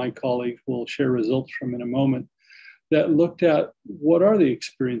 two of my colleagues, will share results from in a moment, that looked at what are the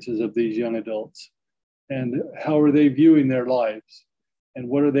experiences of these young adults and how are they viewing their lives and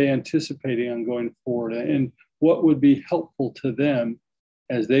what are they anticipating on going forward and what would be helpful to them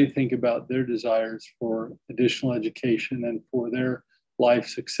as they think about their desires for additional education and for their life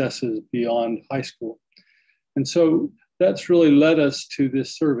successes beyond high school. And so that's really led us to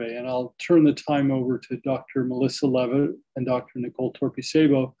this survey. And I'll turn the time over to Dr. Melissa Leavitt and Dr. Nichole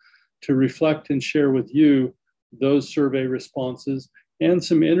Torpey-Saboe to reflect and share with you those survey responses and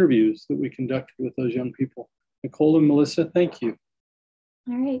some interviews that we conducted with those young people. Nichole and Melissa, thank you.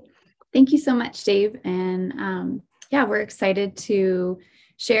 All right. Thank you so much, Dave. And yeah, we're excited to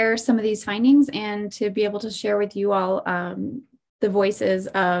share some of these findings and to be able to share with you all the voices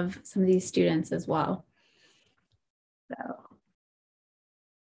of some of these students as well. So,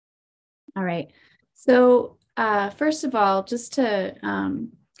 all right. So first of all, just to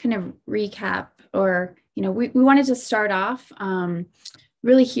kind of recap, or, you know, we wanted to start off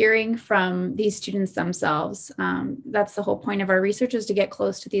really hearing from these students themselves. That's the whole point of our research, is to get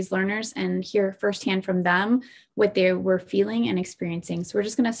close to these learners and hear firsthand from them what they were feeling and experiencing. So we're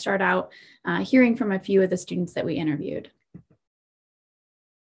just going to start out hearing from a few of the students that we interviewed.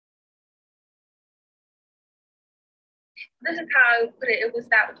 This is how I would put it. It was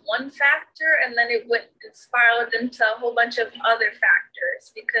that one factor, and then it spiraled into a whole bunch of other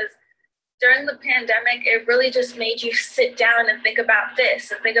factors, because during the pandemic, it really just made you sit down and think about this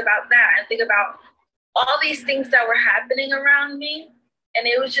and think about that and think about all these things that were happening around me. And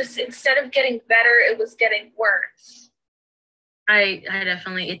it was just, instead of getting better, it was getting worse.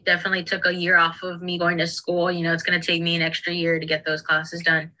 it definitely took a year off of me going to school. It's going to take me an extra year to get those classes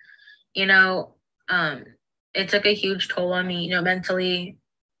done. It took a huge toll on me, mentally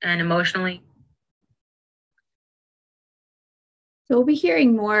and emotionally. So we'll be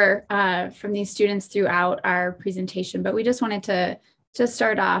hearing more from these students throughout our presentation, but we just wanted to just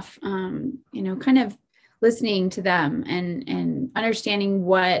start off, kind of listening to them and understanding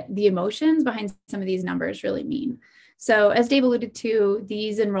what the emotions behind some of these numbers really mean. So as Dave alluded to,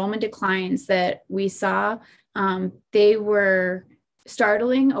 these enrollment declines that we saw, they were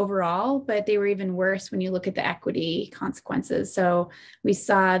startling overall, but they were even worse when you look at the equity consequences. So we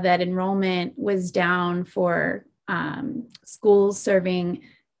saw that enrollment was down for schools serving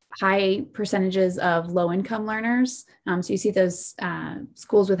high percentages of low-income learners. So you see those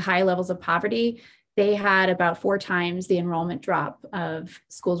schools with high levels of poverty, they had about 4 times the enrollment drop of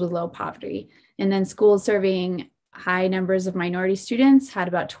schools with low poverty. And then schools serving high numbers of minority students had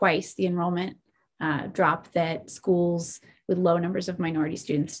about twice the enrollment drop that schools with low numbers of minority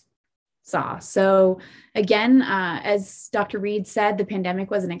students saw. So again, as Dr. Reed said, the pandemic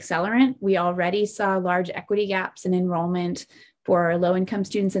was an accelerant. We already saw large equity gaps in enrollment for low-income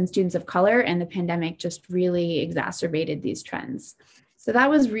students and students of color, and the pandemic just really exacerbated these trends. So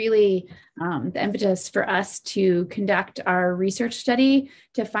that was really the impetus for us to conduct our research study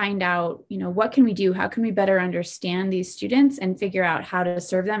to find out, what can we do? How can we better understand these students and figure out how to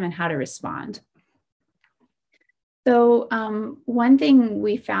serve them and how to respond? So one thing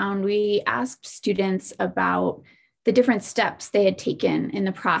we found, we asked students about the different steps they had taken in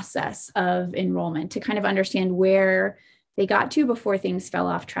the process of enrollment to kind of understand where they got to before things fell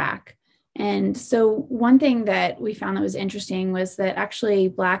off track. And so one thing that we found that was interesting was that actually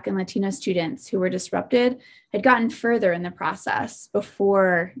Black and Latino students who were disrupted had gotten further in the process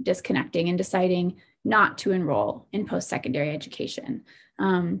before disconnecting and deciding not to enroll in post-secondary education.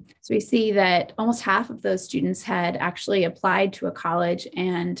 So we see that almost half of those students had actually applied to a college,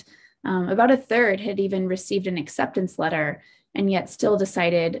 and about a third had even received an acceptance letter and yet still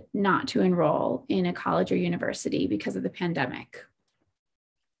decided not to enroll in a college or university because of the pandemic.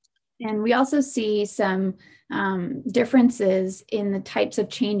 And we also see some differences in the types of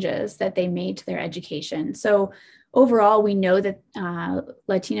changes that they made to their education. So overall, we know that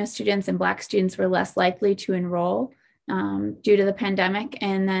Latino students and Black students were less likely to enroll due to the pandemic.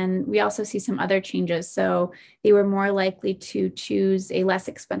 And then we also see some other changes. So they were more likely to choose a less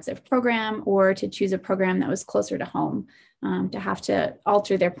expensive program or to choose a program that was closer to home, to have to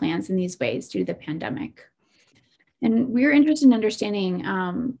alter their plans in these ways due to the pandemic. And we were interested in understanding,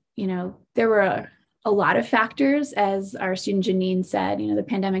 there were a lot of factors, as our student Janine said, the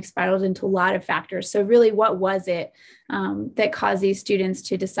pandemic spiraled into a lot of factors. So really, what was it that caused these students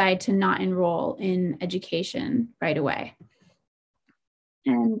to decide to not enroll in education right away?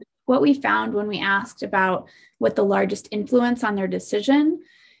 And what we found when we asked about what the largest influence on their decision,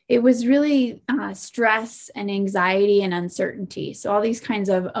 it was really stress and anxiety and uncertainty. So all these kinds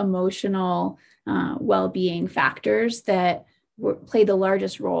of emotional well-being factors that play the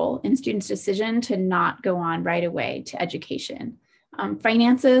largest role in students' decision to not go on right away to education.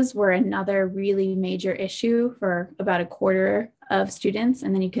 Finances were another really major issue for about a quarter of students.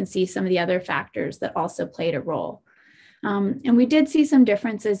 And then you can see some of the other factors that also played a role. And we did see some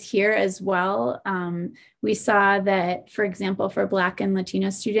differences here as well. We saw that, for example, for Black and Latino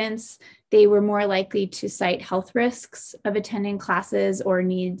students, they were more likely to cite health risks of attending classes or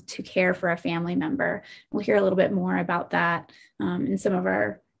need to care for a family member. We'll hear a little bit more about that in some of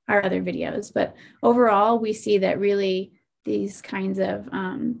our other videos. But overall, we see that really these kinds of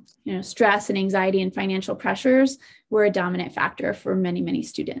stress and anxiety and financial pressures were a dominant factor for many, many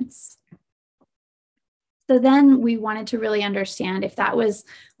students. So then we wanted to really understand if that was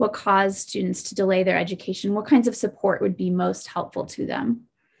what caused students to delay their education, what kinds of support would be most helpful to them.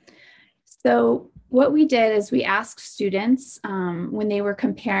 So what we did is we asked students when they were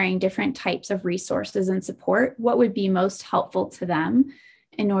comparing different types of resources and support, what would be most helpful to them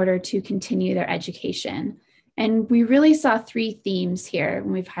in order to continue their education. And we really saw 3 themes here,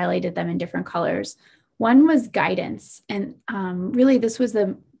 and we've highlighted them in different colors. One was guidance, and really this was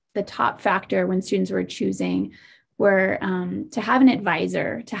the top factor when students were choosing, were to have an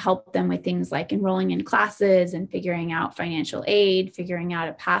advisor to help them with things like enrolling in classes and figuring out financial aid, figuring out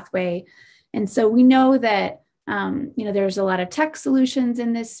a pathway. And so we know that there's a lot of tech solutions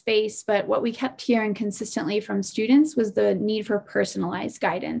in this space, but what we kept hearing consistently from students was the need for personalized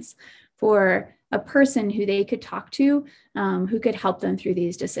guidance, for a person who they could talk to, who could help them through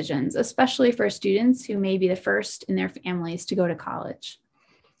these decisions, especially for students who may be the first in their families to go to college.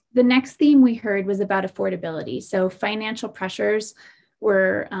 The next theme we heard was about affordability. So financial pressures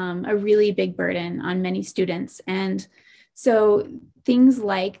were a really big burden on many students. And so things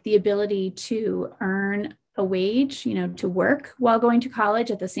like the ability to earn a wage, to work while going to college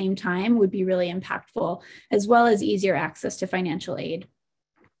at the same time would be really impactful, as well as easier access to financial aid.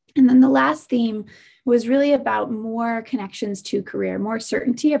 And then the last theme was really about more connections to career, more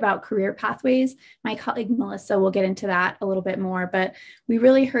certainty about career pathways. My colleague Melissa will get into that a little bit more, but we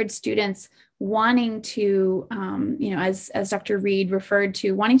really heard students wanting to, as Dr. Reed referred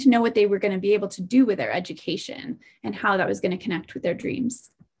to, wanting to know what they were going to be able to do with their education and how that was going to connect with their dreams.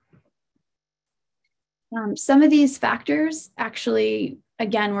 Some of these factors actually,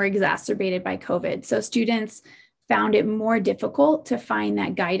 again, were exacerbated by COVID. So students found it more difficult to find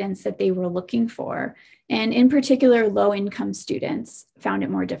that guidance that they were looking for. And in particular, low-income students found it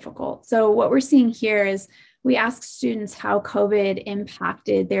more difficult. So what we're seeing here is we asked students how COVID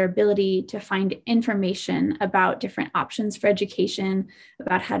impacted their ability to find information about different options for education,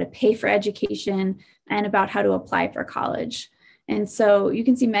 about how to pay for education, and about how to apply for college. And so you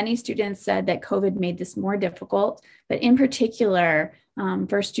can see many students said that COVID made this more difficult, but in particular,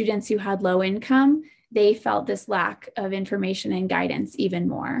 for students who had low income, they felt this lack of information and guidance even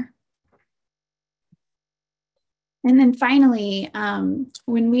more. And then finally,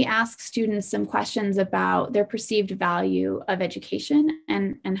 when we ask students some questions about their perceived value of education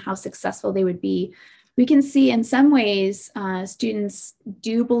and how successful they would be, we can see in some ways students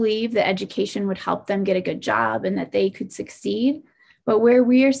do believe that education would help them get a good job and that they could succeed. But where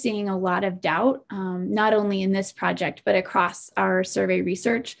we are seeing a lot of doubt, not only in this project, but across our survey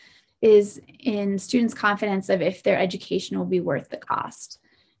research, is in students' confidence of if their education will be worth the cost.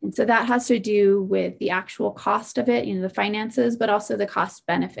 And so that has to do with the actual cost of it, the finances, but also the cost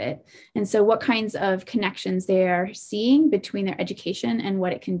benefit. And so what kinds of connections they are seeing between their education and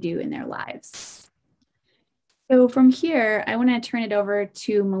what it can do in their lives. So from here, I want to turn it over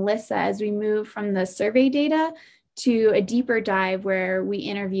to Melissa as we move from the survey data to a deeper dive where we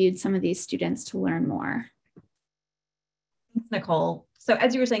interviewed some of these students to learn more. Thanks, Nichole. So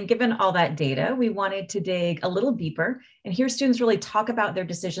as you were saying, given all that data, we wanted to dig a little deeper and hear students really talk about their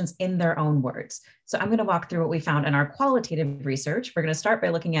decisions in their own words. So I'm going to walk through what we found in our qualitative research. We're going to start by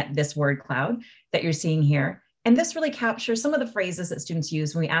looking at this word cloud that you're seeing here. And this really captures some of the phrases that students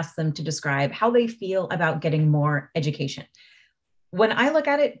use when we ask them to describe how they feel about getting more education. When I look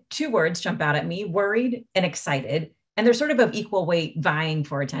at it, two words jump out at me: worried and excited. And they're sort of equal weight, vying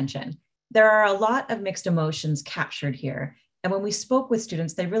for attention. There are a lot of mixed emotions captured here. And when we spoke with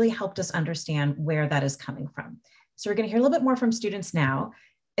students, they really helped us understand where that is coming from. So we're going to hear a little bit more from students now.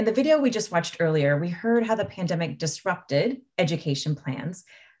 In the video we just watched earlier, we heard how the pandemic disrupted education plans.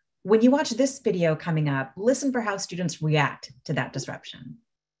 When you watch this video coming up, listen for how students react to that disruption.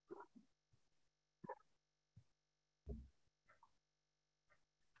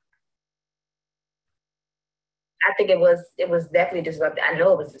 I think it was definitely disrupted. I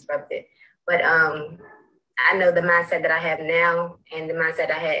know it was disrupted, but I know the mindset that I have now and the mindset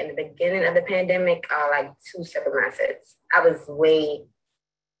I had in the beginning of the pandemic are like two separate mindsets. I was way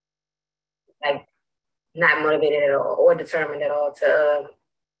not motivated at all or determined at all to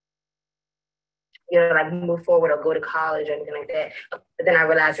move forward or go to college or anything like that. But then I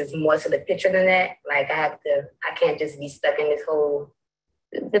realized it's more to the picture than that. I can't just be stuck in this whole.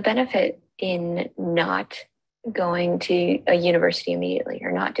 The benefit in not going to a university immediately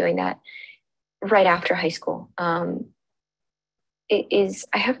or not doing that right after high school I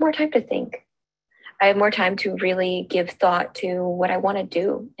have more time to think. I have more time to really give thought to what I want to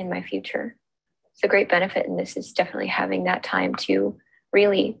do in my future. It's a great benefit, and this is definitely having that time to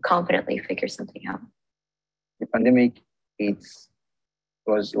really confidently figure something out. The pandemic,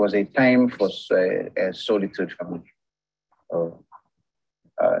 was a time for solitude for me.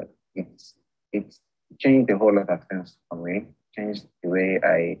 It's changed a whole lot of things for me. Changed the way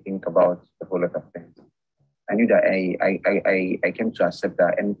I think about a whole lot of things. I knew that I came to accept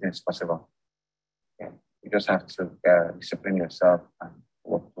that anything is possible. Yeah. You just have to discipline yourself and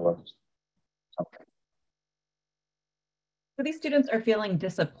work towards something. So these students are feeling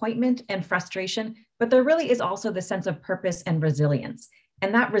disappointment and frustration, but there really is also the sense of purpose and resilience.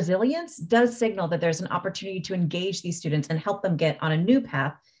 And that resilience does signal that there's an opportunity to engage these students and help them get on a new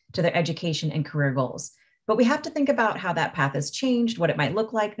path to their education and career goals. But we have to think about how that path has changed, what it might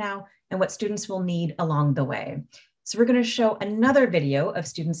look like now, and what students will need along the way. So we're going to show another video of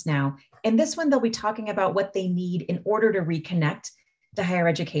students now. In this one, they'll be talking about what they need in order to reconnect to higher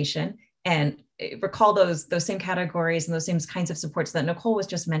education. and recall those same categories and those same kinds of supports that Nichole was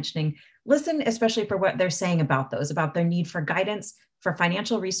just mentioning. Listen, especially for what they're saying about those, about their need for guidance, for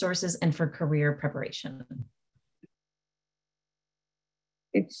financial resources, and for career preparation.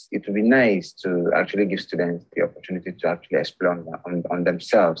 It would be nice to actually give students the opportunity to actually explore on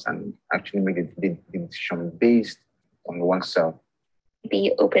themselves and actually make the decision based on oneself.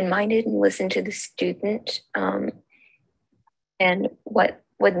 Be open-minded and listen to the student and what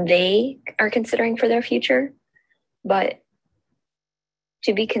they are considering for their future, but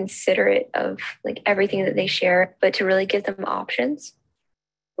to be considerate of like everything that they share, but to really give them options.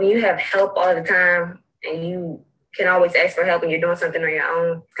 When you have help all the time and you can always ask for help when you're doing something on your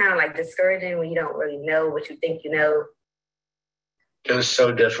own, it's kind of like discouraging when you don't really know what you think you know. It was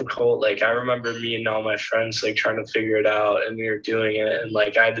so difficult. Like, I remember me and all my friends like trying to figure it out, and we were doing it, and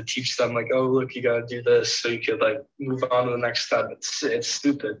like I had to teach them like, oh, look, you gotta do this so you could like move on to the next step. It's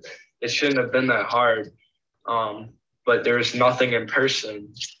stupid. It shouldn't have been that hard. But there was nothing in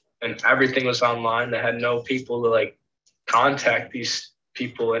person, and everything was online. They had no people to like contact these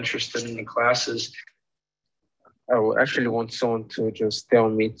people interested in the classes. I would actually want someone to just tell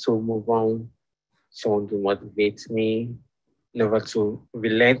me to move on, someone to motivate me, never to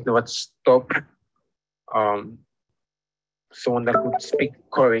relent, never to stop. Someone that could speak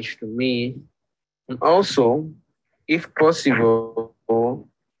courage to me. And also, if possible,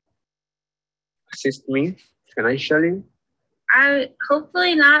 assist me financially. I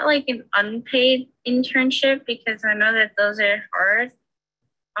hopefully not like an unpaid internship, because I know that those are hard.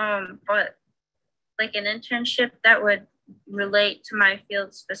 But like an internship that would relate to my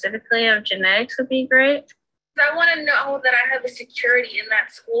field specifically of genetics would be great. I want to know that I have the security in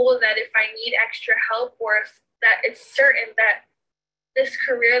that school, that if I need extra help, or if that it's certain that this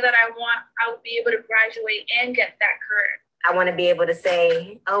career that I want, I will be able to graduate and get that career. I want to be able to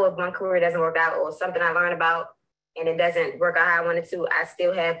say, oh, if one career doesn't work out or something I learned about and it doesn't work out how I wanted to, I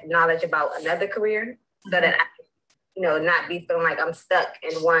still have knowledge about another career, so that I, not be feeling like I'm stuck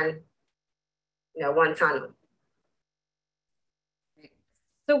in one tunnel.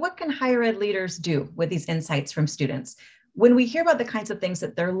 So what can higher ed leaders do with these insights from students? When we hear about the kinds of things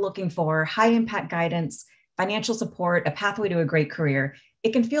that they're looking for, high impact guidance, financial support, a pathway to a great career,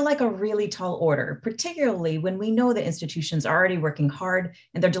 it can feel like a really tall order, particularly when we know that institutions are already working hard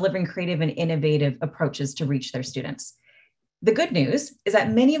and they're delivering creative and innovative approaches to reach their students. The good news is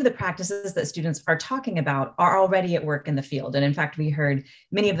that many of the practices that students are talking about are already at work in the field. And in fact, we heard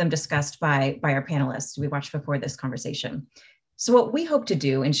many of them discussed by our panelists we watched before this conversation. So what we hope to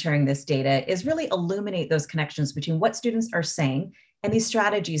do in sharing this data is really illuminate those connections between what students are saying and these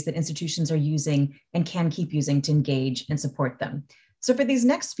strategies that institutions are using and can keep using to engage and support them. So for these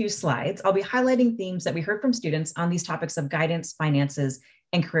next few slides, I'll be highlighting themes that we heard from students on these topics of guidance, finances,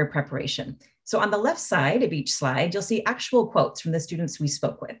 and career preparation. So on the left side of each slide, you'll see actual quotes from the students we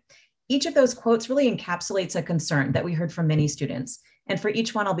spoke with. Each of those quotes really encapsulates a concern that we heard from many students. And for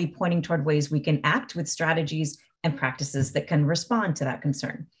each one, I'll be pointing toward ways we can act with strategies and practices that can respond to that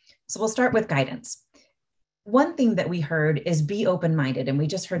concern. So we'll start with guidance. One theme that we heard is be open-minded, and we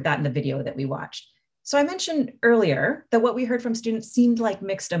just heard that in the video that we watched. So I mentioned earlier that what we heard from students seemed like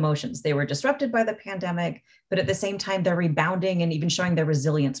mixed emotions. They were disrupted by the pandemic, but at the same time, they're rebounding and even showing their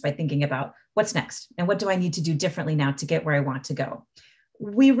resilience by thinking about what's next and what do I need to do differently now to get where I want to go.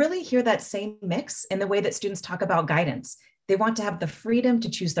 We really hear that same mix in the way that students talk about guidance. They want to have the freedom to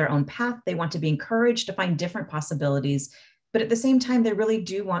choose their own path. They want to be encouraged to find different possibilities, but at the same time, they really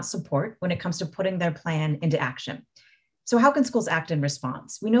do want support when it comes to putting their plan into action. So how can schools act in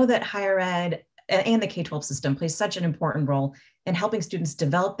response? We know that higher ed and the K-12 system plays such an important role in helping students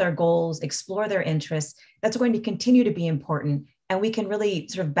develop their goals, explore their interests. That's going to continue to be important. And we can really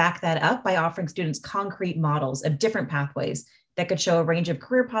sort of back that up by offering students concrete models of different pathways that could show a range of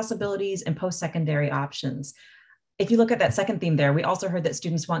career possibilities and post-secondary options. If you look at that second theme there, we also heard that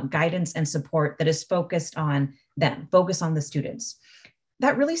students want guidance and support that is focused on them, focused on the students.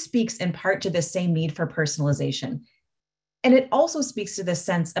 That really speaks in part to the same need for personalization. And it also speaks to this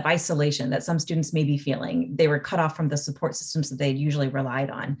sense of isolation that some students may be feeling. They were cut off from the support systems that they'd usually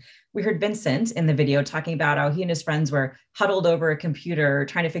relied on. We heard Vincent in the video talking about how he and his friends were huddled over a computer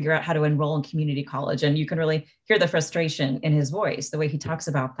trying to figure out how to enroll in community college. And you can really hear the frustration in his voice, the way he talks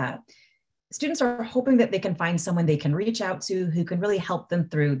about that. Students are hoping that they can find someone they can reach out to who can really help them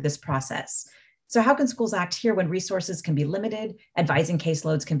through this process. So how can schools act here when resources can be limited, advising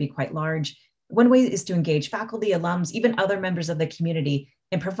caseloads can be quite large? One way is to engage faculty, alums, even other members of the community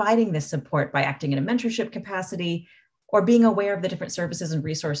in providing this support by acting in a mentorship capacity or being aware of the different services and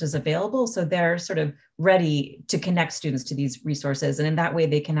resources available. So they're sort of ready to connect students to these resources. And in that way,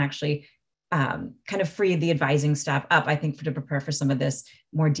 they can actually kind of free the advising staff up, I think, to prepare for some of this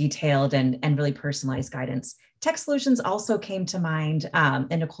more detailed and really personalized guidance. Tech solutions also came to mind, and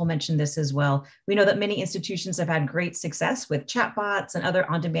Nichole mentioned this as well. We know that many institutions have had great success with chatbots and other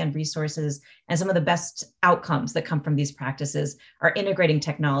on-demand resources, and some of the best outcomes that come from these practices are integrating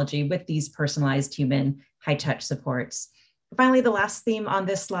technology with these personalized human high-touch supports. Finally, the last theme on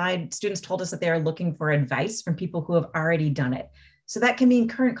this slide, students told us that they are looking for advice from people who have already done it. So that can mean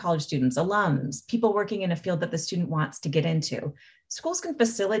current college students, alums, people working in a field that the student wants to get into. Schools can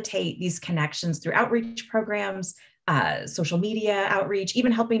facilitate these connections through outreach programs, social media outreach,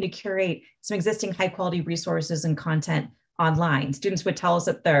 even helping to curate some existing high quality resources and content online. Students would tell us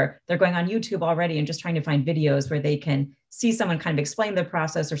that they're going on YouTube already and just trying to find videos where they can see someone kind of explain the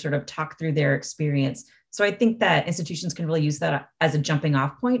process or sort of talk through their experience. So I think that institutions can really use that as a jumping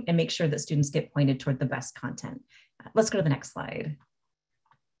off point and make sure that students get pointed toward the best content. Let's go to the next slide.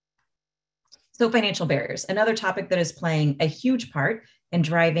 So financial barriers, another topic that is playing a huge part in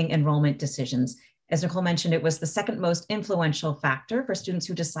driving enrollment decisions. As Nichole mentioned, it was the second most influential factor for students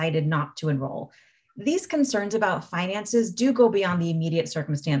who decided not to enroll. These concerns about finances do go beyond the immediate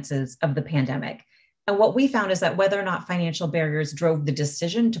circumstances of the pandemic. And what we found is that whether or not financial barriers drove the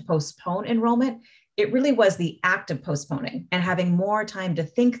decision to postpone enrollment, it really was the act of postponing and having more time to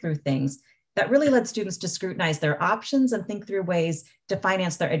think through things that really led students to scrutinize their options and think through ways to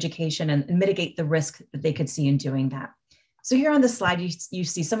finance their education and mitigate the risk that they could see in doing that. So here on the slide, you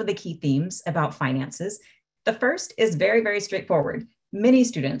see some of the key themes about finances. The first is very, very straightforward. Many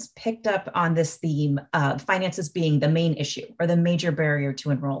students picked up on this theme of finances being the main issue or the major barrier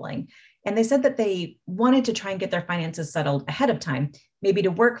to enrolling. And they said that they wanted to try and get their finances settled ahead of time, maybe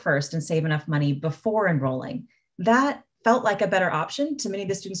to work first and save enough money before enrolling. That felt like a better option to many of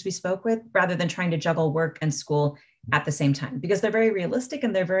the students we spoke with, rather than trying to juggle work and school at the same time, because they're very realistic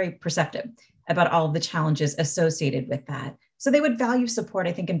and they're very perceptive about all of the challenges associated with that. So they would value support,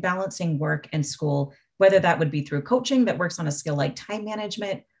 I think, in balancing work and school, whether that would be through coaching that works on a skill like time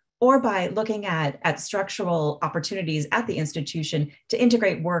management, or by looking at structural opportunities at the institution to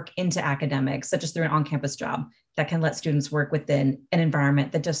integrate work into academics, such as through an on-campus job that can let students work within an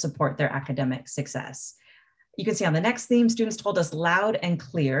environment that does support their academic success. You can see on the next theme, students told us loud and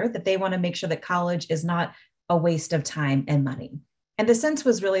clear that they want to make sure that college is not a waste of time and money. And the sense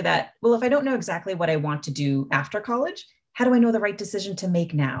was really that, well, if I don't know exactly what I want to do after college, how do I know the right decision to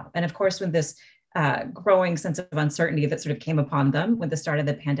make now? And of course, when this growing sense of uncertainty that sort of came upon them with the start of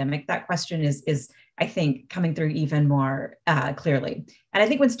the pandemic, that question is I think, coming through even more clearly. And I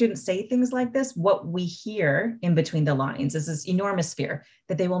think when students say things like this, what we hear in between the lines is this enormous fear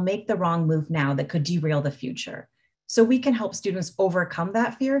that they will make the wrong move now that could derail the future. So we can help students overcome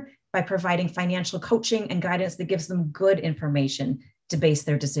that fear by providing financial coaching and guidance that gives them good information to base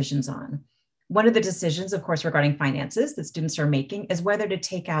their decisions on. One of the decisions, of course, regarding finances that students are making is whether to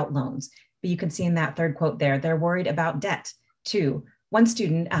take out loans. But you can see in that third quote there, they're worried about debt too. One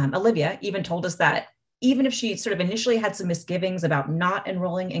student, Olivia, even told us that even if she sort of initially had some misgivings about not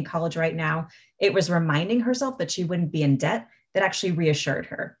enrolling in college right now, it was reminding herself that she wouldn't be in debt that actually reassured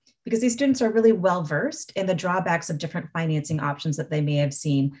her. Because these students are really well versed in the drawbacks of different financing options that they may have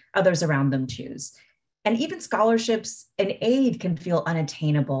seen others around them choose. And even scholarships and aid can feel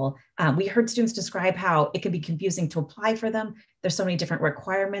unattainable. We heard students describe how it can be confusing to apply for them. There's so many different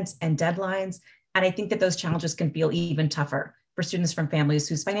requirements and deadlines. And I think that those challenges can feel even tougher for students from families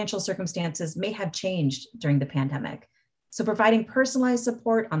whose financial circumstances may have changed during the pandemic. So providing personalized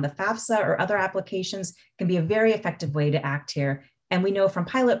support on the FAFSA or other applications can be a very effective way to act here. And we know from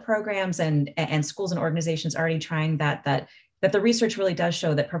pilot programs and schools and organizations already trying that the research really does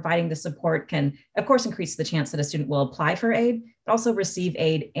show that providing the support can, of course, increase the chance that a student will apply for aid, but also receive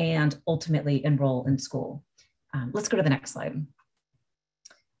aid and ultimately enroll in school. Let's go to the next slide.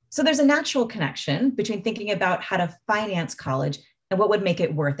 So there's a natural connection between thinking about how to finance college and what would make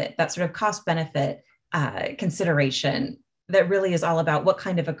it worth it, that sort of cost benefit consideration that really is all about what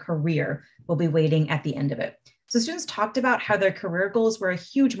kind of a career will be waiting at the end of it. So students talked about how their career goals were a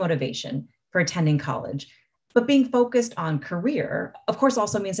huge motivation for attending college. But being focused on career, of course,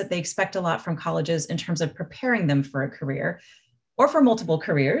 also means that they expect a lot from colleges in terms of preparing them for a career or for multiple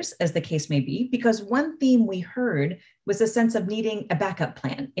careers, as the case may be, because one theme we heard was a sense of needing a backup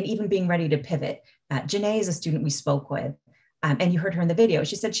plan and even being ready to pivot. Janae is a student we spoke with, and you heard her in the video.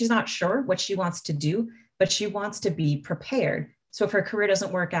 She said she's not sure what she wants to do, but she wants to be prepared. So if her career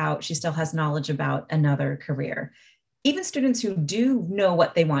doesn't work out, she still has knowledge about another career. Even students who do know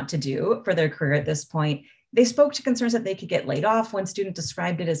what they want to do for their career at this point, They spoke to concerns that they could get laid off. One student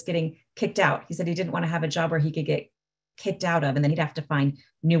described it as getting kicked out. He said he didn't want to have a job where he could get kicked out of and then he'd have to find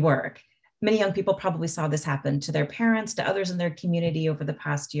new work. Many young people probably saw this happen to their parents, to others in their community over the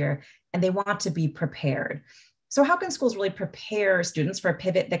past year, and they want to be prepared. So how can schools really prepare students for a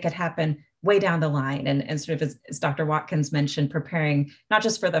pivot that could happen way down the line? And sort of as Dr. Watkins mentioned, preparing not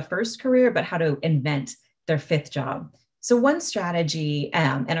just for the first career, but how to invent their fifth job. So one strategy,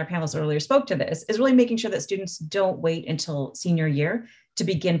 and our panelists earlier spoke to this, is really making sure that students don't wait until senior year to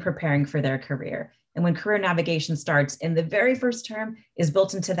begin preparing for their career. And when career navigation starts in the very first term, is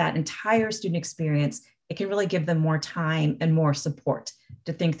built into that entire student experience, it can really give them more time and more support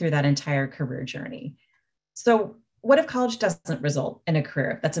to think through that entire career journey. So what if college doesn't result in a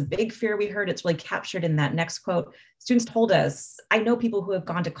career? That's a big fear we heard. It's really captured in that next quote. Students told us, I know people who have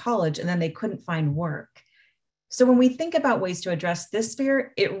gone to college and then they couldn't find work. So when we think about ways to address this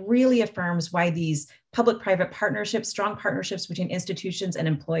fear, it really affirms why these public-private partnerships, strong partnerships between institutions and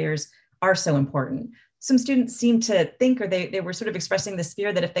employers are so important. Some students seem to think, or they were sort of expressing this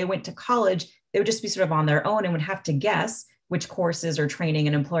fear that if they went to college, they would just be sort of on their own and would have to guess which courses or training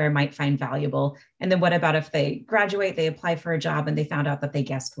an employer might find valuable. And then what about if they graduate, they apply for a job and they found out that they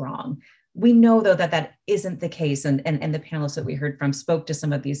guessed wrong? We know though that isn't the case. And the panelists that we heard from spoke to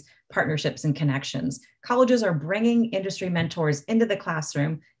some of these partnerships and connections. Colleges are bringing industry mentors into the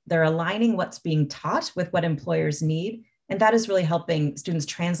classroom. They're aligning what's being taught with what employers need. And that is really helping students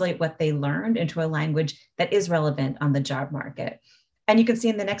translate what they learned into a language that is relevant on the job market. And you can see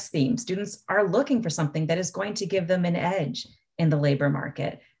in the next theme, students are looking for something that is going to give them an edge in the labor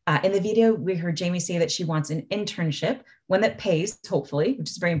market. In the video, we heard Jamie say that she wants an internship, one that pays, hopefully, which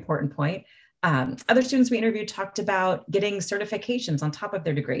is a very important point. Other students we interviewed talked about getting certifications on top of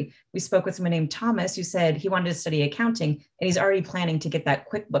their degree. We spoke with someone named Thomas who said he wanted to study accounting and he's already planning to get that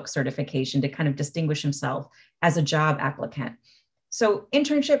QuickBooks certification to kind of distinguish himself as a job applicant. So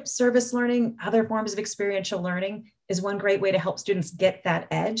internship, service learning, other forms of experiential learning is one great way to help students get that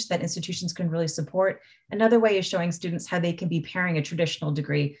edge that institutions can really support. Another way is showing students how they can be pairing a traditional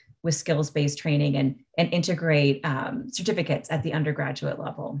degree with skills-based training and integrate certificates at the undergraduate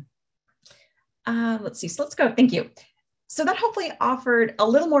level. Let's see, so let's go, thank you. So that hopefully offered a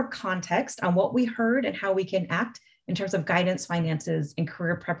little more context on what we heard and how we can act in terms of guidance, finances, and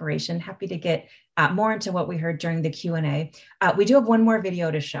career preparation. Happy to get more into what we heard during the Q&A. We do have one more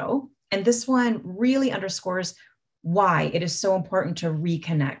video to show, and this one really underscores why it is so important to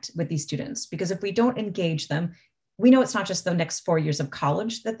reconnect with these students, because if we don't engage them, we know it's not just the next 4 years of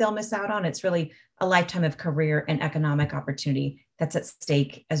college that they'll miss out on, it's really a lifetime of career and economic opportunity that's at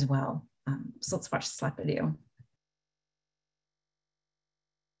stake as well. So let's watch this last video.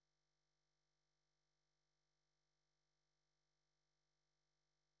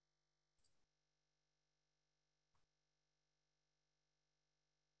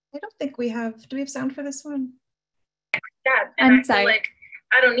 I don't think we have, do we have sound for this one? Yeah, I'm I sorry. feel like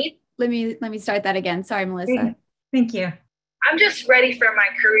I don't need. Let me start that again. Sorry, Melissa. Thank you. I'm just ready for my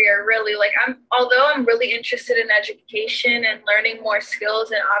career, really. Like although I'm really interested in education and learning more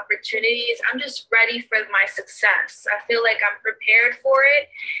skills and opportunities, I'm just ready for my success. I feel like I'm prepared for it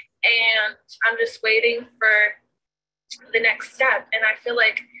and I'm just waiting for the next step. And I feel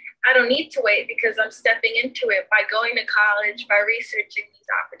like I don't need to wait because I'm stepping into it by going to college, by researching these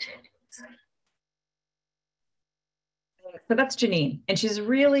opportunities. So that's Janine, and she's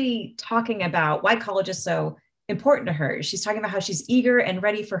really talking about why college is so important to her. She's talking about how she's eager and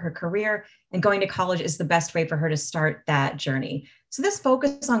ready for her career, and going to college is the best way for her to start that journey. So this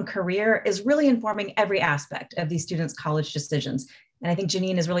focus on career is really informing every aspect of these students' college decisions. And I think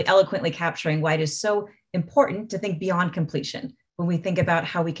Janine is really eloquently capturing why it is so important to think beyond completion when we think about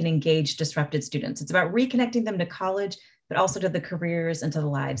how we can engage disrupted students. It's about reconnecting them to college, but also to the careers and to the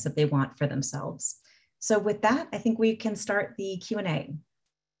lives that they want for themselves. So with that, I think we can start the Q&A.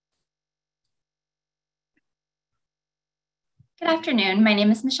 Good afternoon. My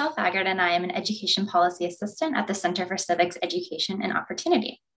name is Nichole Torpey-Saboe, and I am an Education Policy Assistant at the Center for Civics, Education, and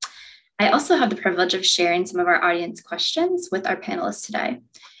Opportunity. I also have the privilege of sharing some of our audience questions with our panelists today.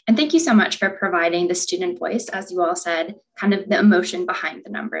 And thank you so much for providing the student voice, as you all said, kind of the emotion behind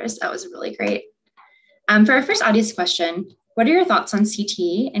the numbers. That was really great. For our first audience question, what are your thoughts on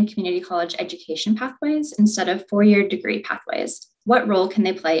CT and community college education pathways instead of four-year degree pathways? What role can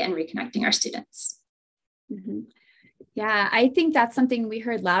they play in reconnecting our students? Mm-hmm. Yeah, I think that's something we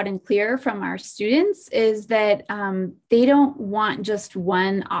heard loud and clear from our students is that they don't want just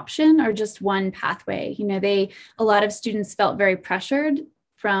one option or just one pathway. You know, a lot of students felt very pressured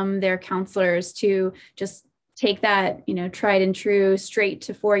from their counselors to just take that, tried and true straight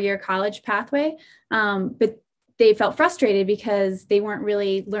to 4-year college pathway. But they felt frustrated because they weren't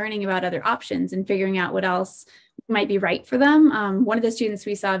really learning about other options and figuring out what else might be right for them. One of the students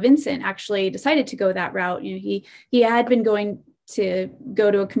we saw, Vincent, actually decided to go that route. He had been going to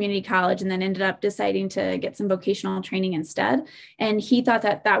go to a community college and then ended up deciding to get some vocational training instead. And he thought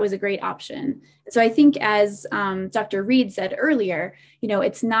that that was a great option. So I think, as Dr. Reed said earlier,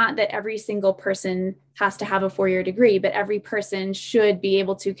 it's not that every single person has to have a 4-year degree, but every person should be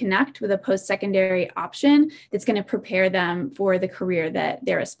able to connect with a post-secondary option that's going to prepare them for the career that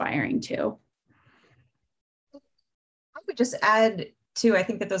they're aspiring to. I would just add too, I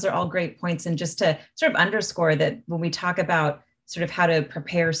think that those are all great points. And just to sort of underscore that when we talk about sort of how to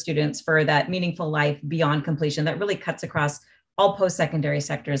prepare students for that meaningful life beyond completion, that really cuts across all post-secondary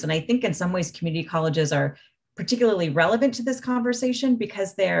sectors. And I think in some ways, community colleges are particularly relevant to this conversation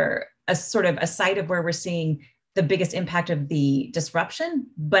because they're a sort of a site of where we're seeing the biggest impact of the disruption.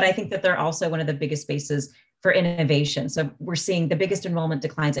 But I think that they're also one of the biggest spaces for innovation. So we're seeing the biggest enrollment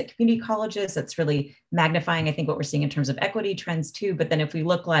declines at community colleges. That's really magnifying, I think, what we're seeing in terms of equity trends too. But then if we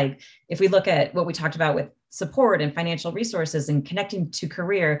look at what we talked about with support and financial resources and connecting to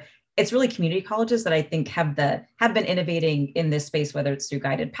career, it's really community colleges that I think have been innovating in this space, whether it's through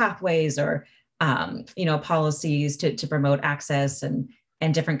guided pathways or policies to promote access and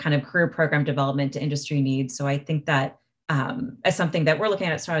different kind of career program development to industry needs. So I think that as something that we're looking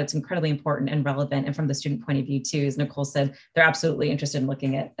at Strada, it's incredibly important and relevant. And from the student point of view too, as Nichole said, they're absolutely interested in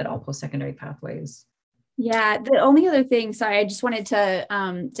looking at all post-secondary pathways. Yeah, the only other thing, sorry, I just wanted to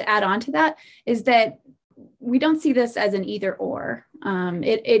add on to that is that we don't see this as an either or.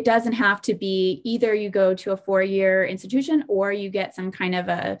 It doesn't have to be either you go to a 4-year institution or you get some kind of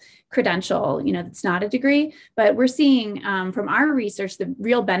a credential, that's not a degree. But we're seeing from our research the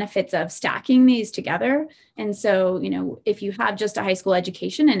real benefits of stacking these together. And so, if you have just a high school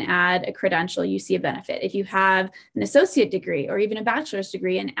education and add a credential, you see a benefit. If you have an associate degree or even a bachelor's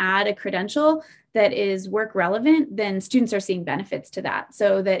degree and add a credential that is work relevant, then students are seeing benefits to that.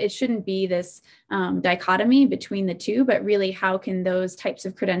 So that it shouldn't be this dichotomy between the two, but really how can those types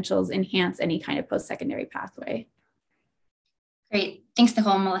of credentials enhance any kind of post-secondary pathway? Great, thanks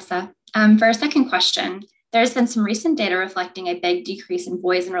Nichole and Melissa. For our second question, there's been some recent data reflecting a big decrease in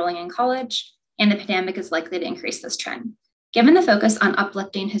boys enrolling in college, and the pandemic is likely to increase this trend. Given the focus on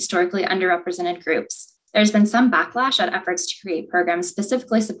uplifting historically underrepresented groups, there's been some backlash at efforts to create programs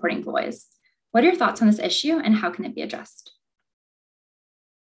specifically supporting boys. What are your thoughts on this issue and how can it be addressed?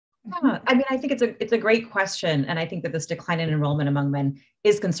 Yeah, I think it's a great question. And I think that this decline in enrollment among men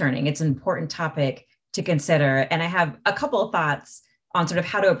is concerning. It's an important topic to consider. And I have a couple of thoughts on sort of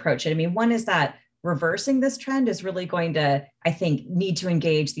how to approach it. One is that reversing this trend is really going to, I think, need to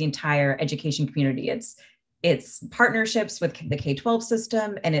engage the entire education community. It's partnerships with the K-12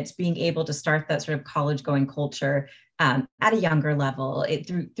 system, and it's being able to start that sort of college-going culture at a younger level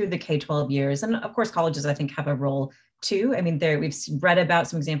through the K-12 years. And of course, colleges, I think, have a role too. We've read about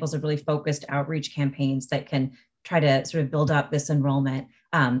some examples of really focused outreach campaigns that can try to sort of build up this enrollment.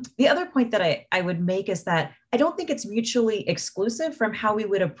 The other point that I would make is that I don't think it's mutually exclusive from how we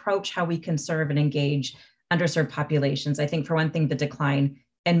would approach how we can serve and engage underserved populations. I think, for one thing, the decline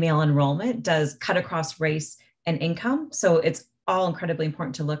in male enrollment does cut across race and income. So it's all incredibly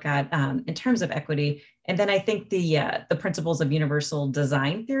important to look at in terms of equity. And then I think the principles of universal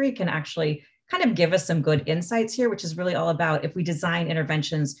design theory can actually kind of give us some good insights here, which is really all about if we design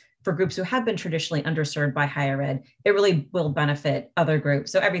interventions for groups who have been traditionally underserved by higher ed, it really will benefit other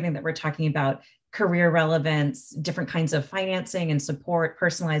groups. So everything that we're talking about, career relevance, different kinds of financing and support,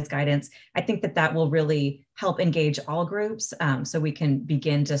 personalized guidance, I think that will really help engage all groups so we can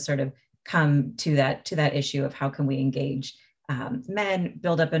begin to sort of come to that issue of how can we engage men,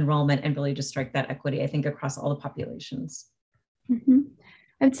 build up enrollment, and really just strike that equity, I think, across all the populations. Mm-hmm.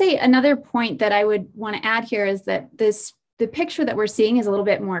 I would say another point that I would want to add here is that the picture that we're seeing is a little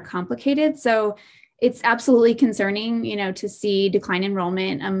bit more complicated. So it's absolutely concerning, to see decline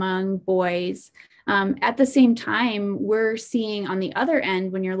enrollment among boys. At the same time, we're seeing on the other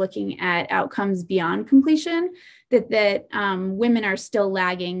end, when you're looking at outcomes beyond completion, that women are still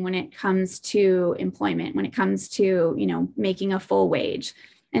lagging when it comes to employment, when it comes to, making a full wage.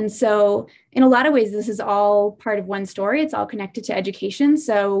 And so in a lot of ways, this is all part of one story. It's all connected to education.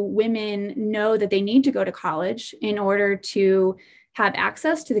 So women know that they need to go to college in order to have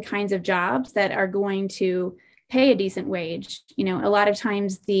access to the kinds of jobs that are going to pay a decent wage. A lot of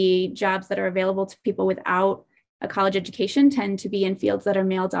times the jobs that are available to people without a college education tend to be in fields that are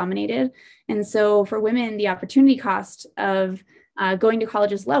male dominated. And so for women, the opportunity cost of going to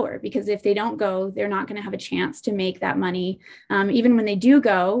college is lower, because if they don't go, they're not going to have a chance to make that money. Even when they do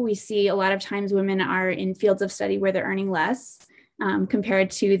go, we see a lot of times women are in fields of study where they're earning less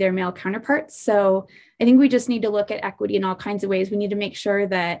compared to their male counterparts. So I think we just need to look at equity in all kinds of ways. We need to make sure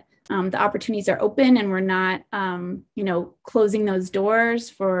that the opportunities are open and we're not, closing those doors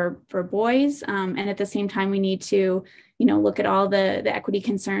for boys. And at the same time, we need to, look at all the equity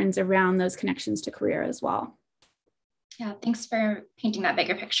concerns around those connections to career as well. Yeah, thanks for painting that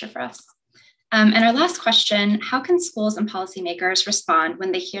bigger picture for us. And our last question, how can schools and policymakers respond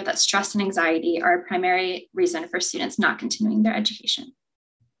when they hear that stress and anxiety are a primary reason for students not continuing their education?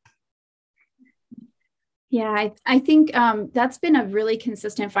 Yeah, I think that's been a really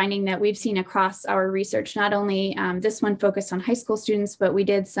consistent finding that we've seen across our research. Not only this one focused on high school students, but we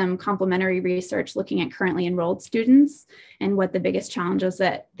did some complementary research looking at currently enrolled students and what the biggest challenges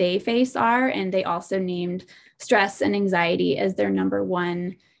that they face are. And they also named stress and anxiety as their number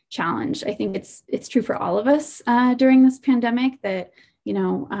one challenge. I think it's true for all of us during this pandemic that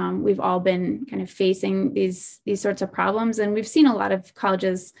we've all been kind of facing these sorts of problems, and we've seen a lot of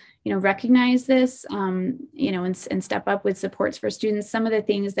colleges recognize this, and step up with supports for students. Some of the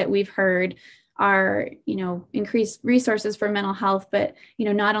things that we've heard are, increased resources for mental health, but,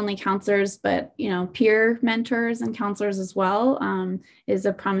 not only counselors, but, peer mentors and counselors as well, is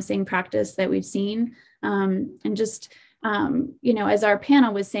a promising practice that we've seen. And just, as our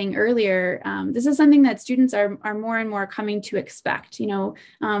panel was saying earlier, this is something that students are more and more coming to expect.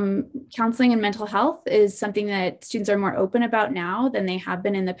 Counseling and mental health is something that students are more open about now than they have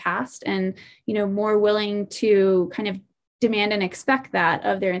been in the past, and more willing to kind of demand and expect that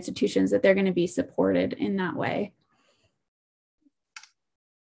of their institutions, that they're going to be supported in that way.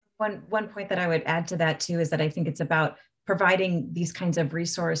 One point that I would add to that too is that I think it's about providing these kinds of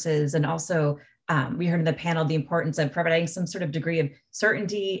resources, and also we heard in the panel the importance of providing some sort of degree of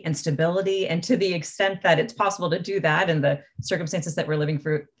certainty and stability, and to the extent that it's possible to do that in the circumstances that we're living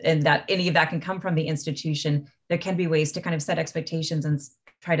through, and that any of that can come from the institution, there can be ways to kind of set expectations and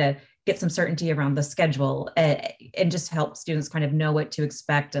try to get some certainty around the schedule, and just help students kind of know what to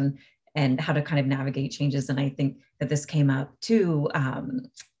expect and how to kind of navigate changes. And I think that this came up too.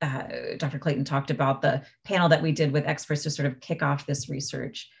 Dr. Clayton talked about the panel that we did with experts to sort of kick off this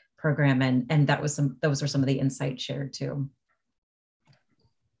research program, and those were some of the insights shared too.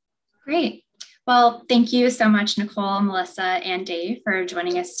 Great. Well, thank you so much, Nichole, Melissa, and Dave, for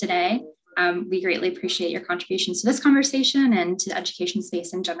joining us today. We greatly appreciate your contributions to this conversation and to the education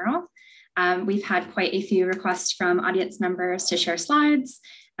space in general. We've had quite a few requests from audience members to share slides,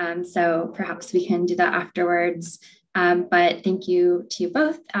 so perhaps we can do that afterwards. But thank you to you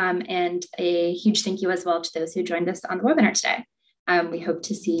both, and a huge thank you as well to those who joined us on the webinar today. We hope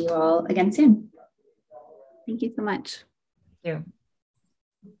to see you all again soon. Thank you so much. Thank you.